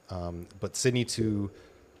amazing, but Sydney to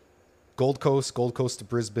Gold Coast to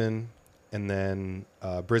Brisbane, and then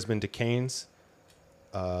Brisbane to Cairns.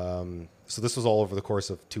 So this was all over the course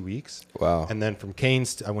of 2 weeks. Wow. And then from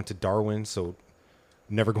Cairns, I went to Darwin. So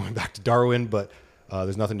never going back to Darwin, but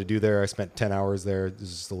there's nothing to do there. I spent 10 hours there. This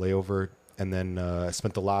is just a layover. And then I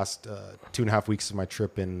spent the last 2.5 weeks of my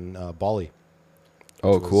trip in Bali.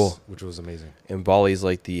 Oh, cool. Which was amazing. And Bali's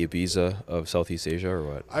like the Ibiza of Southeast Asia, or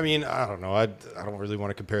what? I mean, I don't know. I don't really want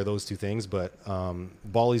to compare those two things, but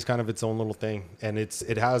Bali's kind of its own little thing, and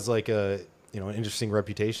it has like an interesting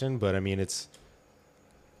reputation. But I mean, it's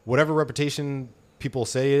whatever reputation people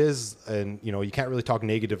say it is, and you can't really talk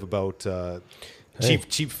negative about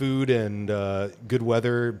cheap food and good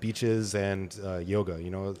weather, beaches and yoga.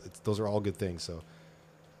 You know, those are all good things. So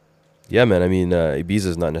Yeah, man. I mean,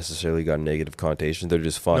 Ibiza's not necessarily got a negative connotation. They're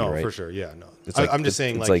just fun, no, right? for sure. Yeah, no. It's like, I'm just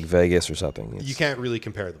saying, it's like Vegas or something. You can't really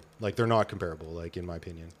compare them. Like they're not comparable. Like in my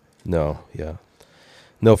opinion. No, yeah,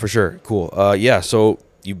 no, for sure. Cool. Yeah. So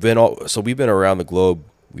we've been around the globe.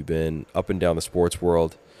 We've been up and down the sports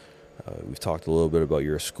world. We've talked a little bit about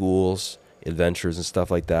your schools, adventures, and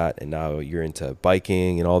stuff like that. And now you're into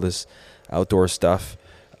biking and all this outdoor stuff.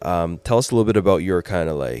 Tell us a little bit about your kind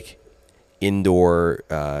of like indoor,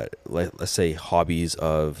 let's say, hobbies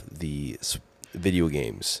of the video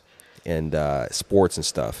games and sports and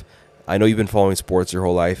stuff. I know you've been following sports your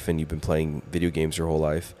whole life and you've been playing video games your whole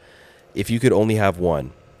life. If you could only have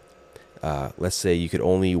one, let's say you could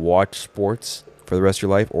only watch sports for the rest of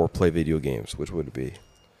your life or play video games, which would it be?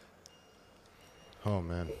 Oh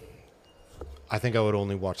man, I think I would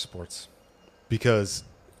only watch sports because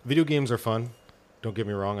video games are fun. Don't get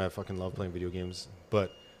me wrong, I fucking love playing video games,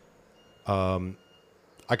 but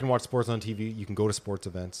I can watch sports on TV. You can go to sports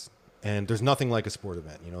events, and there's nothing like a sport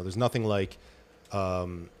event. You know, there's nothing like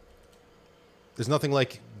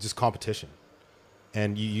just competition.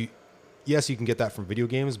 And yes, you can get that from video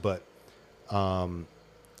games, but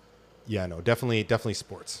yeah, no, definitely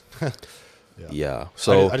sports. Yeah.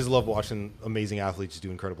 So I just love watching amazing athletes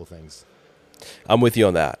do incredible things. I'm with you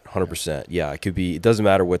on that, 100%. Yeah, it could be. It doesn't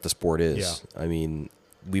matter what the sport is. Yeah. I mean,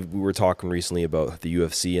 we were talking recently about the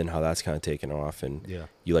UFC and how that's kind of taken off, and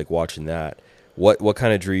you like watching that. What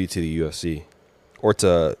kind of drew you to the UFC, or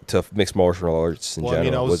to mixed martial arts in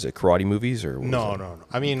general? Was it karate movies or no?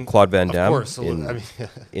 I mean, Claude Van Damme. Of course. In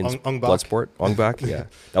Bloodsport. Ong Bak. Yeah,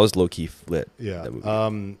 that was low key lit. Yeah.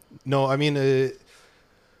 No, I mean,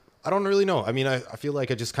 I don't really know. I mean, I feel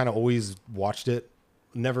like I just kind of always watched it,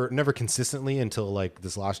 never consistently until like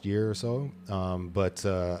this last year or so. But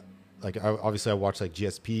like obviously I watched like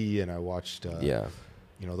GSP and I watched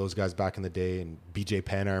you know, those guys back in the day, and BJ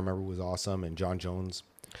Penn I remember was awesome, and John Jones.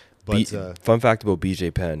 But fun fact about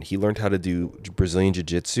BJ Penn, he learned how to do Brazilian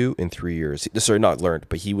Jiu-Jitsu in 3 years. Sorry, not learned,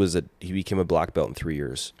 but he became a black belt in 3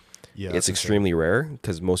 years. Yeah, it's extremely rare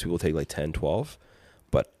because most people take like 10, 12,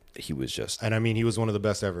 but he was just. And I mean, he was one of the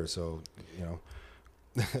best ever, so you know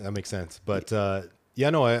that makes sense. But yeah,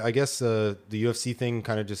 no, I guess the UFC thing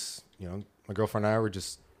kind of just, you know, my girlfriend and I were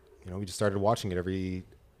just, you know, we just started watching it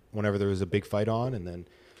whenever there was a big fight on, and then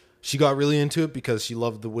she got really into it because she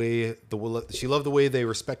loved the way they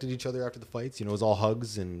respected each other after the fights. You know, it was all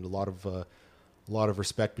hugs and a lot of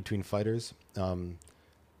respect between fighters. You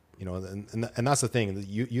know, and that's the thing.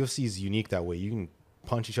 The UFC is unique that way. You can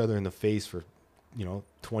punch each other in the face for, you know,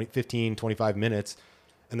 15, 25 minutes,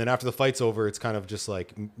 and then after the fight's over, it's kind of just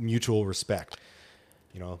like mutual respect.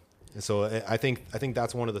 You know, and so I think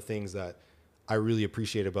that's one of the things that I really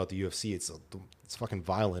appreciate about the UFC. It's fucking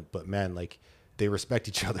violent, but man, like, they respect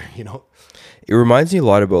each other, you know? It reminds me a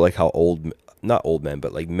lot about like how not old men,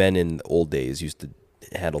 but like men in the old days used to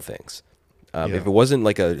handle things. If it wasn't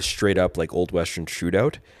like a straight up like old Western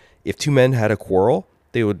shootout, if two men had a quarrel,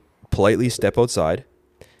 they would politely step outside.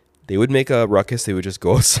 They would make a ruckus. They would just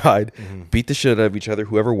go outside, beat the shit out of each other.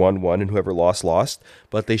 Whoever won, and whoever lost.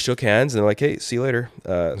 But they shook hands and they're like, hey, see you later.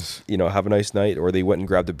 You know, have a nice night. Or they went and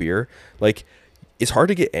grabbed a beer. Like, it's hard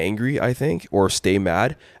to get angry, I think, or stay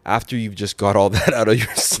mad after you've just got all that out of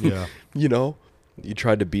your system. Yeah. You know, you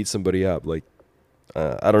tried to beat somebody up. Like,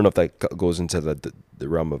 I don't know if that goes into the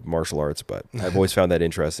realm of martial arts, but I've always found that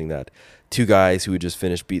interesting that two guys who had just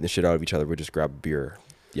finished beating the shit out of each other would just grab a beer,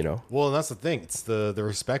 you know? Well, and that's the thing. It's the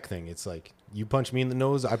respect thing. It's like, you punch me in the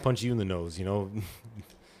nose, I punch you in the nose, you know?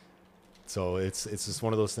 So it's just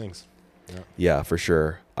one of those things. Yeah, for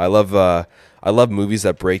sure. I love movies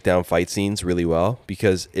that break down fight scenes really well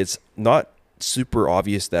because it's not super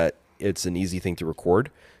obvious that it's an easy thing to record.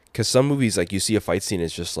 Because some movies, like, you see a fight scene,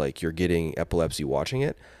 it's just like you're getting epilepsy watching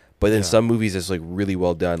it. But then some movies, it's like really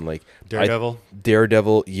well done. Like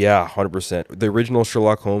Daredevil, yeah, 100%. The original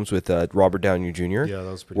Sherlock Holmes with Robert Downey Jr. Yeah,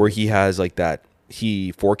 that was pretty where good. He has like that,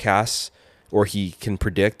 he forecasts or he can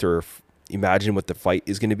predict or imagine what the fight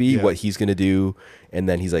is going to be, what he's going to do, and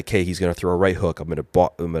then he's like, "Hey, he's going to throw a right hook. I'm going to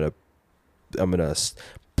block it, and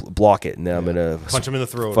then I'm going to punch him in the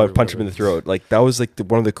throat. Punch him in the throat." Like, that was like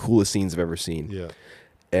one of the coolest scenes I've ever seen. Yeah.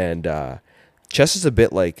 And chess is a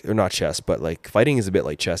bit like, or not chess, but like fighting is a bit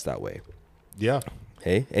like chess that way. Yeah.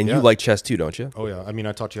 Hey, and you like chess too, don't you? Oh yeah. I mean,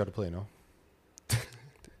 I taught you how to play, no?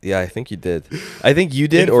 Yeah, I think you did. I think you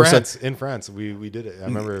did. In France, we did it. I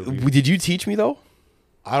remember. Did you teach me though?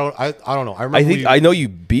 I don't know. I remember. I know you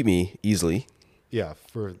beat me easily. Yeah.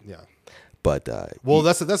 But But well,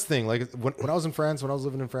 that's the thing. Like when I was in France, when I was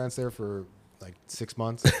living in France there for like 6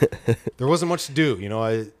 months. There wasn't much to do. You know,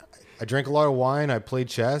 I drank a lot of wine. I played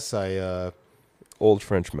chess. Old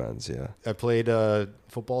Frenchman's, yeah. I played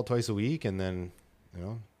football twice a week, and then, you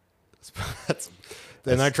know,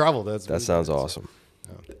 then I traveled. That really sounds awesome.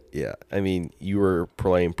 Yeah, I mean, you were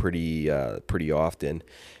playing pretty often,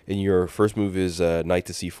 and your first move is knight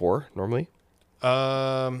to c4 normally.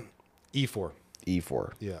 E4.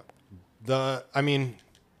 E4. Yeah. I mean,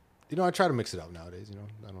 you know, I try to mix it up nowadays. You know,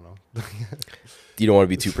 I don't know. You don't want to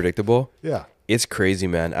be too predictable. Yeah. It's crazy,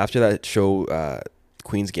 man. After that show,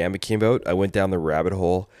 Queen's Gambit came out, I went down the rabbit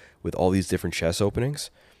hole with all these different chess openings,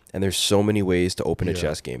 and there's so many ways to open a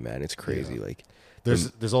chess game, man. It's crazy. Yeah. Like,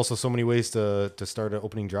 there's also so many ways to start an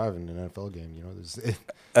opening drive in an NFL game. You know,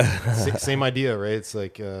 there's same idea, right? It's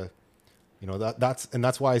like, you know,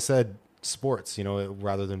 that's why I said sports, you know,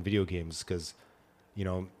 rather than video games, because, you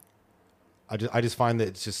know, I just find that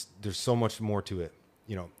it's just, there's so much more to it.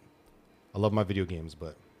 You know, I love my video games,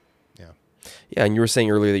 but yeah. Yeah, and you were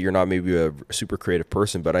saying earlier that you're not maybe a super creative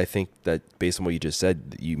person, but I think that based on what you just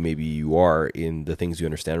said, you are in the things you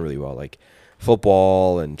understand really well, like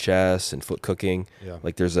football and chess and foot cooking. Yeah.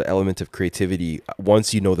 Like there's an element of creativity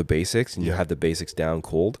once you know the basics and you have the basics down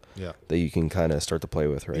cold. Yeah. That you can kind of start to play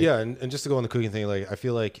with, right? Yeah, and just to go on the cooking thing, like I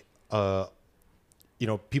feel like you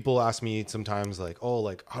know, people ask me sometimes like, oh,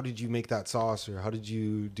 like how did you make that sauce, or how did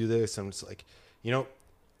you do this? And it's like, you know,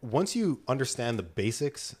 once you understand the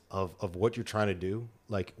basics of what you're trying to do,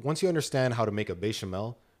 like once you understand how to make a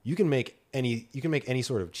bechamel, you can make any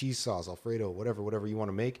sort of cheese sauce, Alfredo, whatever you want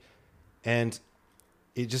to make. And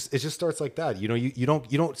it just starts like that. You know, you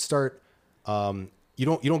don't start you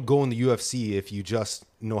don't go in the UFC if you just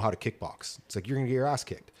know how to kickbox. It's like you're gonna get your ass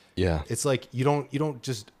kicked. Yeah. It's like you don't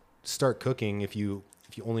just start cooking if you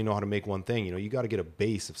only know how to make one thing. You know, you got to get a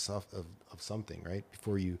base of stuff of something, right,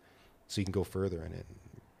 before you can go further in it.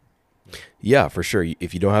 Yeah, for sure.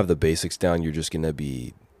 If you don't have the basics down, you're just gonna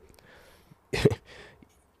be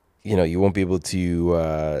you know, you won't be able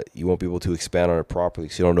to expand on it properly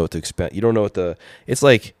because you don't know what to expand. You don't know what it's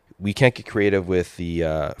like. We can't get creative with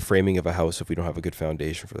the framing of a house if we don't have a good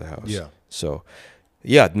foundation for the house. Yeah. So,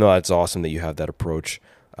 yeah, no, it's awesome that you have that approach.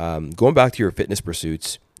 Going back to your fitness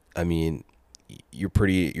pursuits, I mean, you're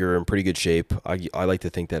in pretty good shape. I like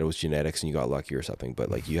to think that it was genetics and you got lucky or something,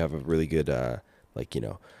 but like you have a really good like, you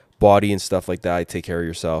know, body and stuff like that. You take care of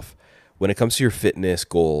yourself. When it comes to your fitness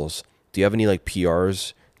goals, do you have any like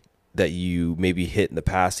PRs that you maybe hit in the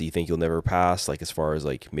past that you think you'll never pass, like as far as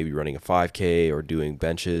like maybe running a 5K or doing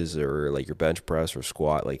benches or like your bench press or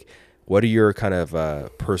squat? Like what are your kind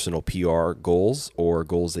of personal PR goals or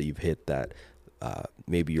goals that you've hit that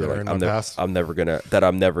maybe you're like I'm never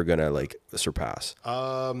gonna like surpass?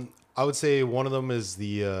 I would say one of them is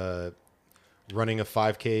the running a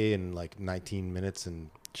 5K in like 19 minutes and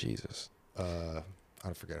Jesus. I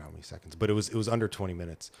don't forget how many seconds, but it was under 20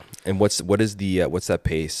 minutes. And what's that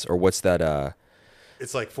pace, or what's that?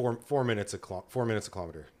 It's like 4 minutes a 4 minutes a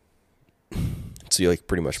kilometer. So you're like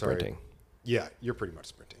pretty much sprinting. Yeah, you're pretty much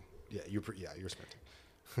sprinting. Yeah, you're sprinting.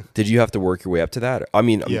 Did you have to work your way up to that? I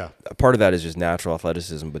mean, yeah. Part of that is just natural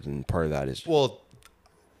athleticism, but then part of that is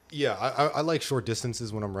yeah. I like short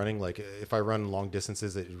distances when I'm running. Like if I run long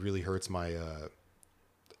distances, it really hurts my.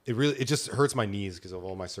 It just hurts my knees because of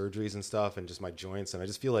all my surgeries and stuff, and just my joints, and I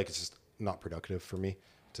just feel like it's just not productive for me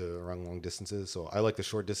to run long distances. So I like the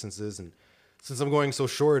short distances, and since I'm going so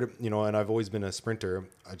short, you know, and I've always been a sprinter,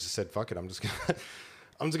 I just said, fuck it, I'm just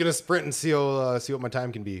gonna sprint and see what my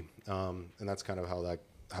time can be, and that's kind of how it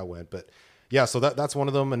went. But yeah, so that's one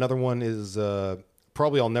of them. Another one is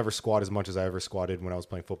probably I'll never squat as much as I ever squatted when I was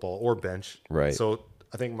playing football or bench. Right. So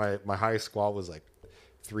I think my highest squat was like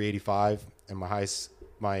 385, and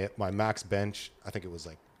my max bench, I think it was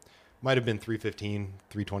like, might have been 315,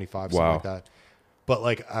 325, something like that. But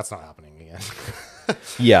like, that's not happening again.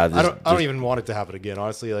 Yeah. I don't even want it to happen again.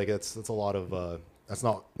 Honestly, like it's a lot of, that's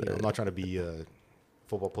not, you know, I'm not trying to be a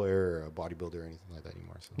football player or a bodybuilder or anything like that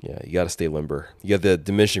anymore. So. Yeah. You got to stay limber. You got the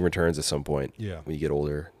diminishing returns at some point. Yeah. When you get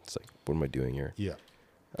older, it's like, what am I doing here? Yeah.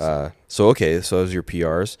 So those are your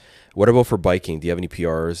PRs. What about for biking? Do you have any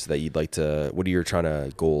PRs that you'd like to? What are your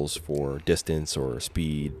goals for distance or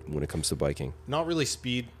speed when it comes to biking? Not really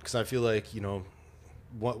speed, because I feel like, you know,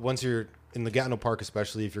 once you're in the Gatineau Park,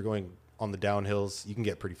 especially if you're going on the downhills, you can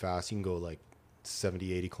get pretty fast. You can go like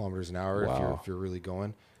 70, 80 kilometers an hour. Wow. if you're really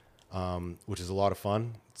going, which is a lot of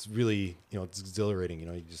fun. It's really, you know, it's exhilarating. You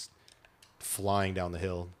know, you just flying down the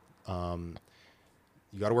hill.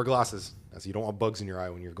 You got to wear glasses, so you don't want bugs in your eye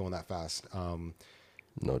when you're going that fast.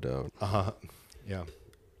 No doubt. Yeah.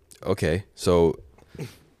 Okay, so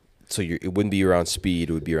So it wouldn't be around speed;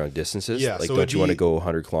 it would be around distances. Yeah, Like, so don't you want to go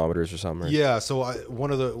 100 kilometers or something? Or? Yeah, so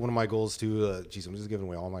one of my goals too. Geez, I'm just giving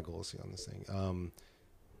away all my goals here on this thing.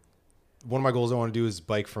 One of my goals I want to do is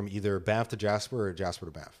bike from either Banff to Jasper or Jasper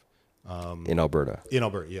to Banff. In Alberta. In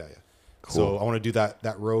Alberta, yeah. Cool. So I want to do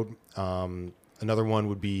that road. Another one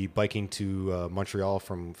would be biking to Montreal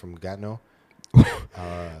from Gatineau.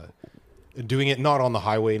 Doing it not on the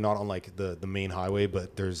highway, not on like the main highway,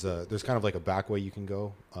 but there's kind of like a back way you can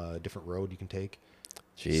go, a different road you can take.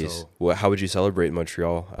 Jeez. So, Well, how would you celebrate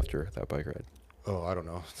Montreal after that bike ride? oh, I don't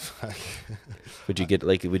know. Would you get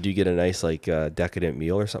a nice like decadent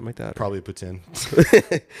meal or something like that? Probably poutine.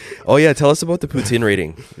 Oh yeah, tell us about the poutine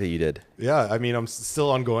rating that you did. Yeah, I mean, I'm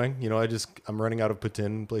still ongoing. You know, I'm running out of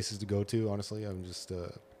poutine places to go to. Honestly, I'm just.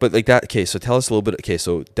 But like that. Okay, so tell us a little bit. Okay,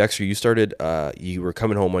 so Dexter, you started. You were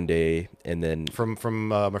coming home one day, and then From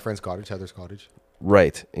my friend's cottage, Heather's cottage.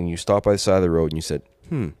 right, and you stopped by the side of the road, and you said,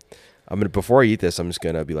 I'm gonna before I eat this, I'm just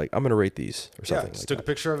gonna be like, I'm gonna rate these or Yeah, something. just like took that. a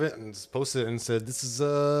picture of it and just posted it and said, "This is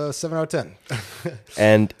a 7 out of 10."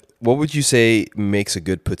 And what would you say makes a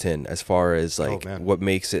good poutine as far as like man. what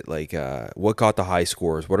makes it like what got the high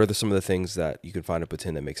scores? What are some of the things that you can find a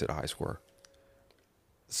poutine that makes it a high score?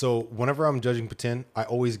 So whenever I'm judging poutine, I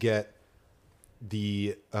always get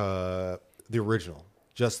the original,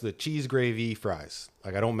 just the cheese, gravy, fries.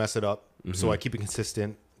 Like I don't mess it up, so I keep it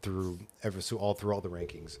consistent through all the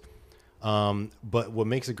rankings. But what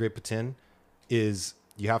makes a great poutine is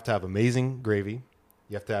you have to have amazing gravy,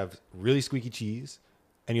 you have to have really squeaky cheese,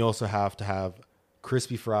 and you also have to have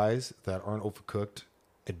crispy fries that aren't overcooked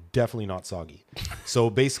and definitely not soggy. So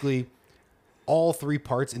basically, all three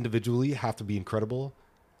parts individually have to be incredible.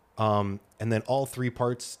 And then all three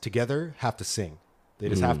parts together have to sing. They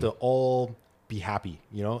just have to all be happy,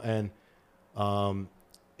 you know? And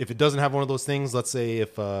if it doesn't have one of those things, let's say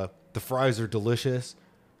if the fries are delicious,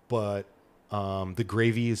 but the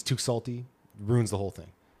gravy is too salty, ruins the whole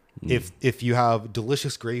thing. If you have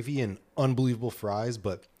delicious gravy and unbelievable fries,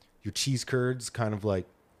 but your cheese curds kind of like,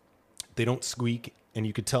 they don't squeak, and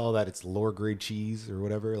you could tell that it's lower grade cheese or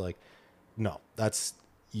whatever, like, no, that's...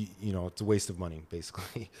 You know, it's a waste of money,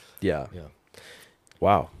 basically. Yeah. Yeah.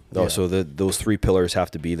 Wow. No, Yeah. so those three pillars have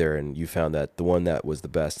to be there, and you found that the one that was the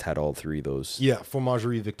best had all three of those. Yeah,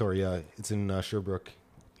 Fromagerie Victoria. It's in Sherbrooke.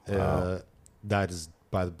 Wow. That is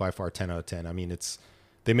by far 10 out of 10. I mean,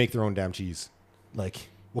 they make their own damn cheese. Like,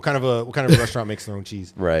 what kind of restaurant makes their own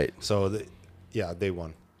cheese? Right. So, they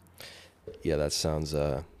won. Yeah, that sounds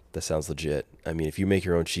legit. I mean, if you make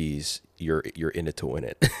your own cheese, you're in it to win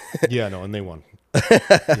it. Yeah, no, and they won.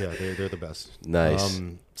 Yeah, they're the best. Nice.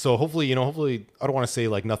 So hopefully, I don't want to say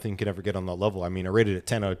like nothing can ever get on that level. I mean, I rated it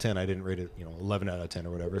 10 out of 10. I didn't rate it, 11 out of 10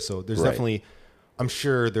 or whatever. So there's Right. definitely, I'm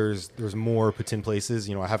sure there's more poutine places.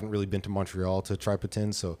 I haven't really been to Montreal to try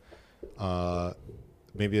poutine. So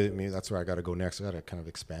maybe that's where I got to go next. I got to kind of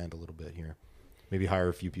expand a little bit here. Maybe hire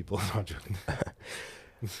a few people. No, I'm joking.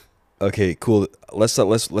 Okay, cool. Let's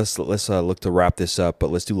look to wrap this up,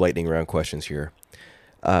 but let's do lightning round questions here.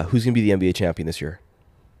 Who's gonna be the NBA champion this year?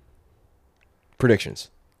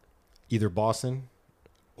 Predictions. Either Boston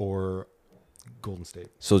or Golden State.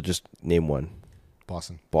 So just name one.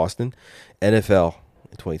 Boston. Boston. NFL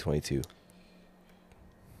in 2022.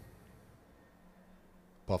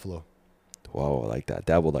 Buffalo. Wow, I like that.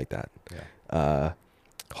 Dad would like that. Yeah.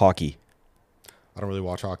 Hockey. I don't really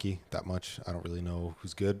watch hockey that much. I don't really know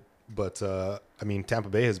who's good. But, I mean, Tampa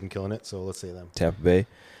Bay has been killing it, so let's say them. Tampa Bay.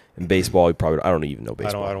 And baseball, I don't even know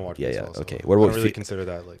baseball. I don't watch baseball. Yeah, okay. So What about I don't really consider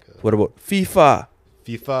that like what about FIFA?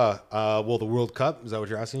 FIFA. Well, the World Cup, is that what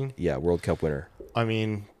you're asking? Yeah, World Cup winner. I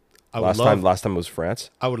mean, Last time it was France.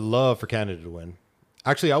 I would love for Canada to win.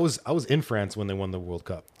 Actually, I was in France when they won the World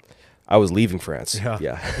Cup. I was leaving France.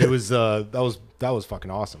 Yeah. It was that was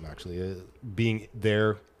fucking awesome actually. Being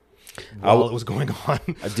there while it was going on.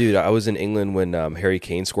 Dude, I was in England when Harry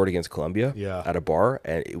Kane scored against Colombia at a bar,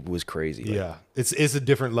 and it was crazy. Like, yeah, it's a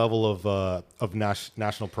different level of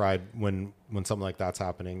national pride when something like that's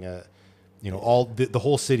happening. All the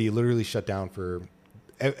whole city literally shut down for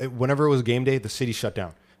whenever it was game day. The city shut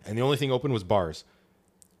down, and the only thing open was bars,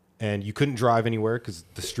 and you couldn't drive anywhere because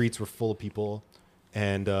the streets were full of people,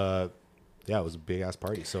 and it was a big ass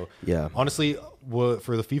party. So yeah, honestly,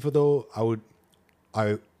 for the FIFA though,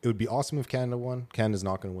 it would be awesome if Canada won. Canada's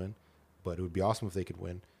not going to win, but it would be awesome if they could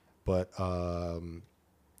win. But I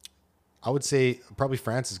would say probably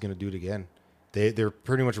France is going to do it again. They're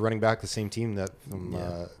pretty much running back the same team that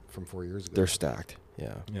from 4 years ago. They're stacked.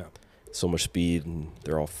 Yeah. Yeah. So much speed, and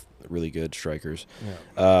they're all really good strikers.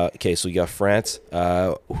 Yeah. Okay, so you got France.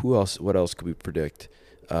 Who else? What else could we predict?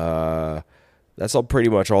 That's all pretty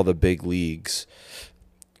much all the big leagues.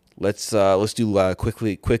 Let's do a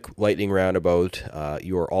quick lightning round about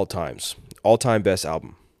your all time best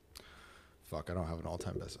album. Fuck, I don't have an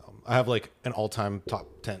all-time best album. I have like an all-time top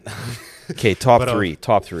 10. Okay, top But, three.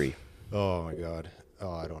 Top three. Oh my god.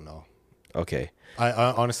 Oh, I don't know. Okay. I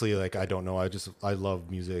honestly, like, I don't know. I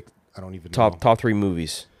love music. I don't even know. Top three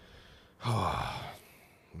movies.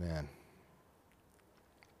 Man.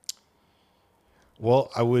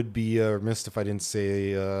 Well, I would be remiss if I didn't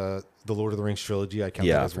say the Lord of the Rings trilogy. I count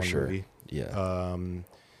that Yeah, as for one sure. movie. Yeah.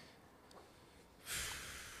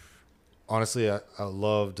 Honestly, I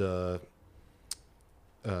loved.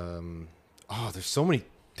 There's so many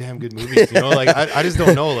damn good movies. Like I just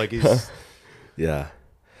don't know. Like Yeah.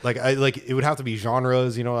 like it would have to be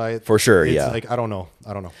genres. For sure. It's Yeah. like I don't know.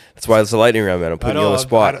 That's why it's a lightning round, man. I'm putting you on the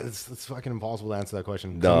spot. It's fucking impossible to answer that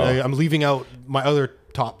question. No. I'm leaving out my other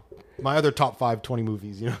top 5 20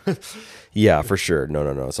 movies. Yeah, for sure. No.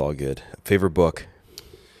 It's all good. Favorite book.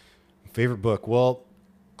 Favorite book? Well,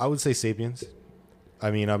 I would say *Sapiens*.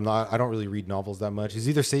 I mean, I don't really read novels that much. It's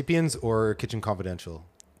either *Sapiens* or *Kitchen Confidential*.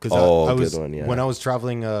 Because I was good one, yeah. when I was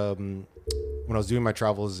traveling, when I was doing my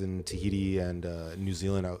travels in Tahiti and New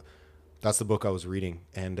Zealand, that's the book I was reading.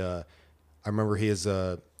 And I remember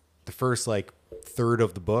the first like third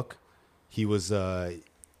of the book, he was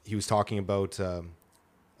talking about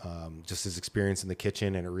just his experience in the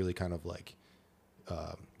kitchen, and it really kind of like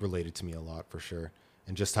related to me a lot for sure.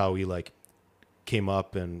 And just how he like came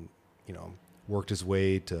up and worked his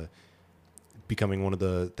way to becoming one of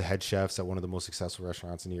the head chefs at one of the most successful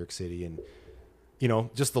restaurants in New York City, and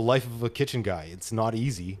just the life of a kitchen guy. It's not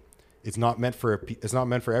easy. It's not meant for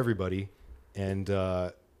everybody, and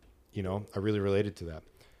I really related to that.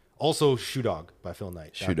 Also, Shoe Dog by Phil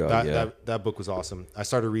Knight. Shoe Dog, yeah. That book was awesome. I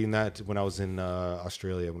started reading that when I was in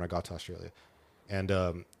Australia, when I got to Australia,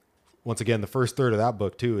 and once again, the first third of that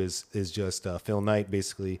book too is just Phil Knight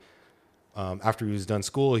basically. After he was done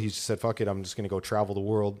school, he just said, "Fuck it, I'm just going to go travel the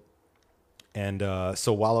world." And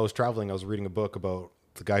so while I was traveling, I was reading a book about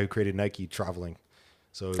the guy who created Nike traveling.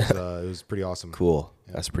 So it was pretty awesome. Cool.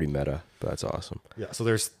 Yeah. That's pretty meta, but that's awesome. Yeah. So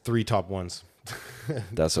there's 3 top ones.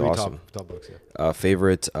 That's three awesome. Top books. Yeah.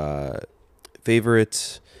 Favorite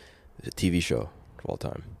TV show of all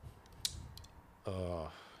time.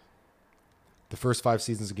 The first 5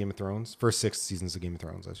 seasons of Game of Thrones. First 6 seasons of Game of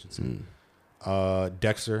Thrones, I should say.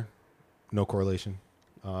 Dexter. No correlation.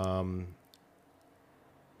 I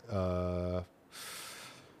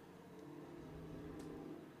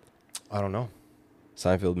don't know.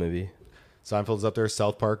 Seinfeld, maybe. Seinfeld's up there.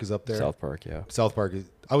 South Park is up there. South Park, yeah. South Park is.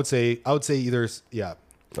 I would say either. Yeah.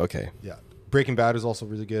 Okay. Yeah. Breaking Bad is also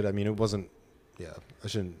really good. I mean, it wasn't. Yeah. I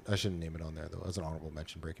shouldn't name it on there though. As an honorable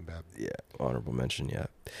mention, Breaking Bad. Yeah. Honorable mention. Yeah.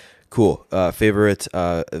 Cool. Favorite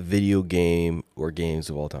video game or games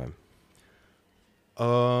of all time.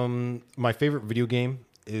 My favorite video game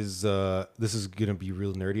is this is gonna be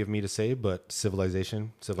real nerdy of me to say, but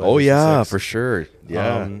Civilization. Oh yeah, 6. for sure.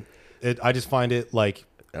 Yeah. I just find it like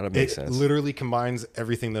that makes sense. Literally combines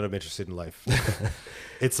everything that I'm interested in life.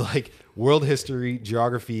 It's like world history,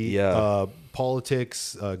 geography,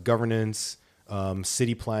 politics, governance,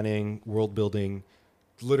 city planning, world building.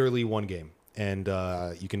 Literally one game, and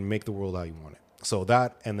you can make the world how you want it. So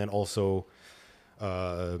that, and then also.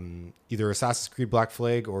 Either Assassin's Creed Black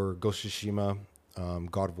Flag or Ghost of Tsushima,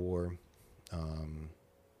 God of War.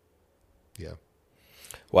 Yeah.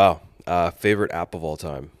 Wow. Favorite app of all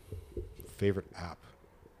time. Favorite app.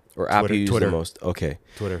 Or app you use the most. Okay.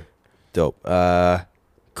 Twitter. Dope.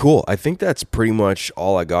 Cool. I think that's pretty much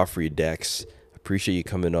all I got for you, Dex. Appreciate you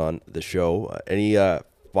coming on the show. Any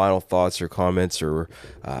final thoughts or comments or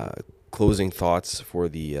closing thoughts for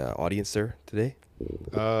the audience there today?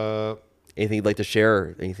 Anything you'd like to share?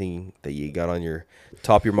 Or anything that you got on your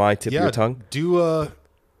top of your mind, tip of your tongue? Do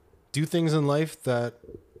things in life that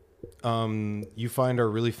you find are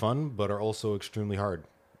really fun, but are also extremely hard.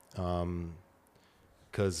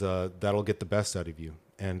 Because that'll get the best out of you.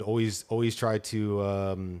 And always try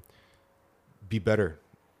to be better.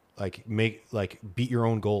 Beat your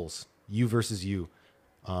own goals. You versus you.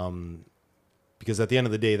 Because at the end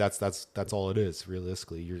of the day, that's all it is.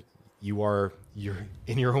 Realistically, you're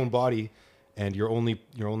in your own body, and you're only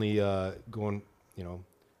going.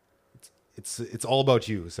 It's all about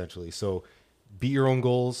you essentially. So, beat your own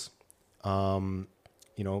goals.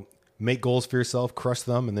 Make goals for yourself, crush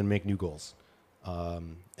them, and then make new goals.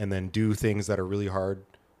 And then do things that are really hard,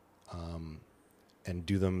 and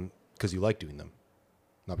do them because you like doing them,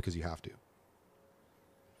 not because you have to.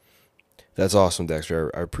 That's awesome, Dexter.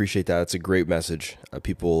 I appreciate that. It's a great message.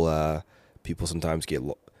 People sometimes get.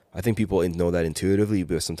 I think people know that intuitively,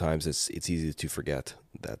 but sometimes it's easy to forget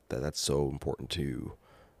that that's so important to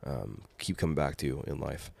keep coming back to in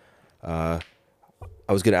life. I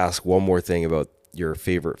was gonna ask one more thing about your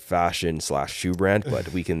favorite fashion / shoe brand,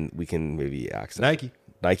 but we can maybe ask that. Nike.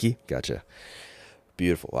 Nike, gotcha.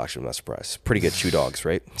 Beautiful. Actually, I'm not surprised. Pretty good Shoe Dogs,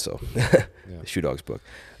 right? So, Shoe Dogs book.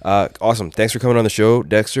 Awesome. Thanks for coming on the show,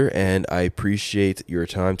 Dexter, and I appreciate your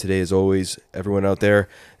time today, as always, everyone out there.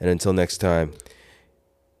 And until next time,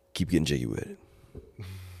 keep getting jiggy with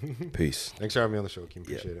it. Peace. Thanks for having me on the show, Kim.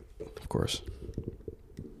 Appreciate it. Of course.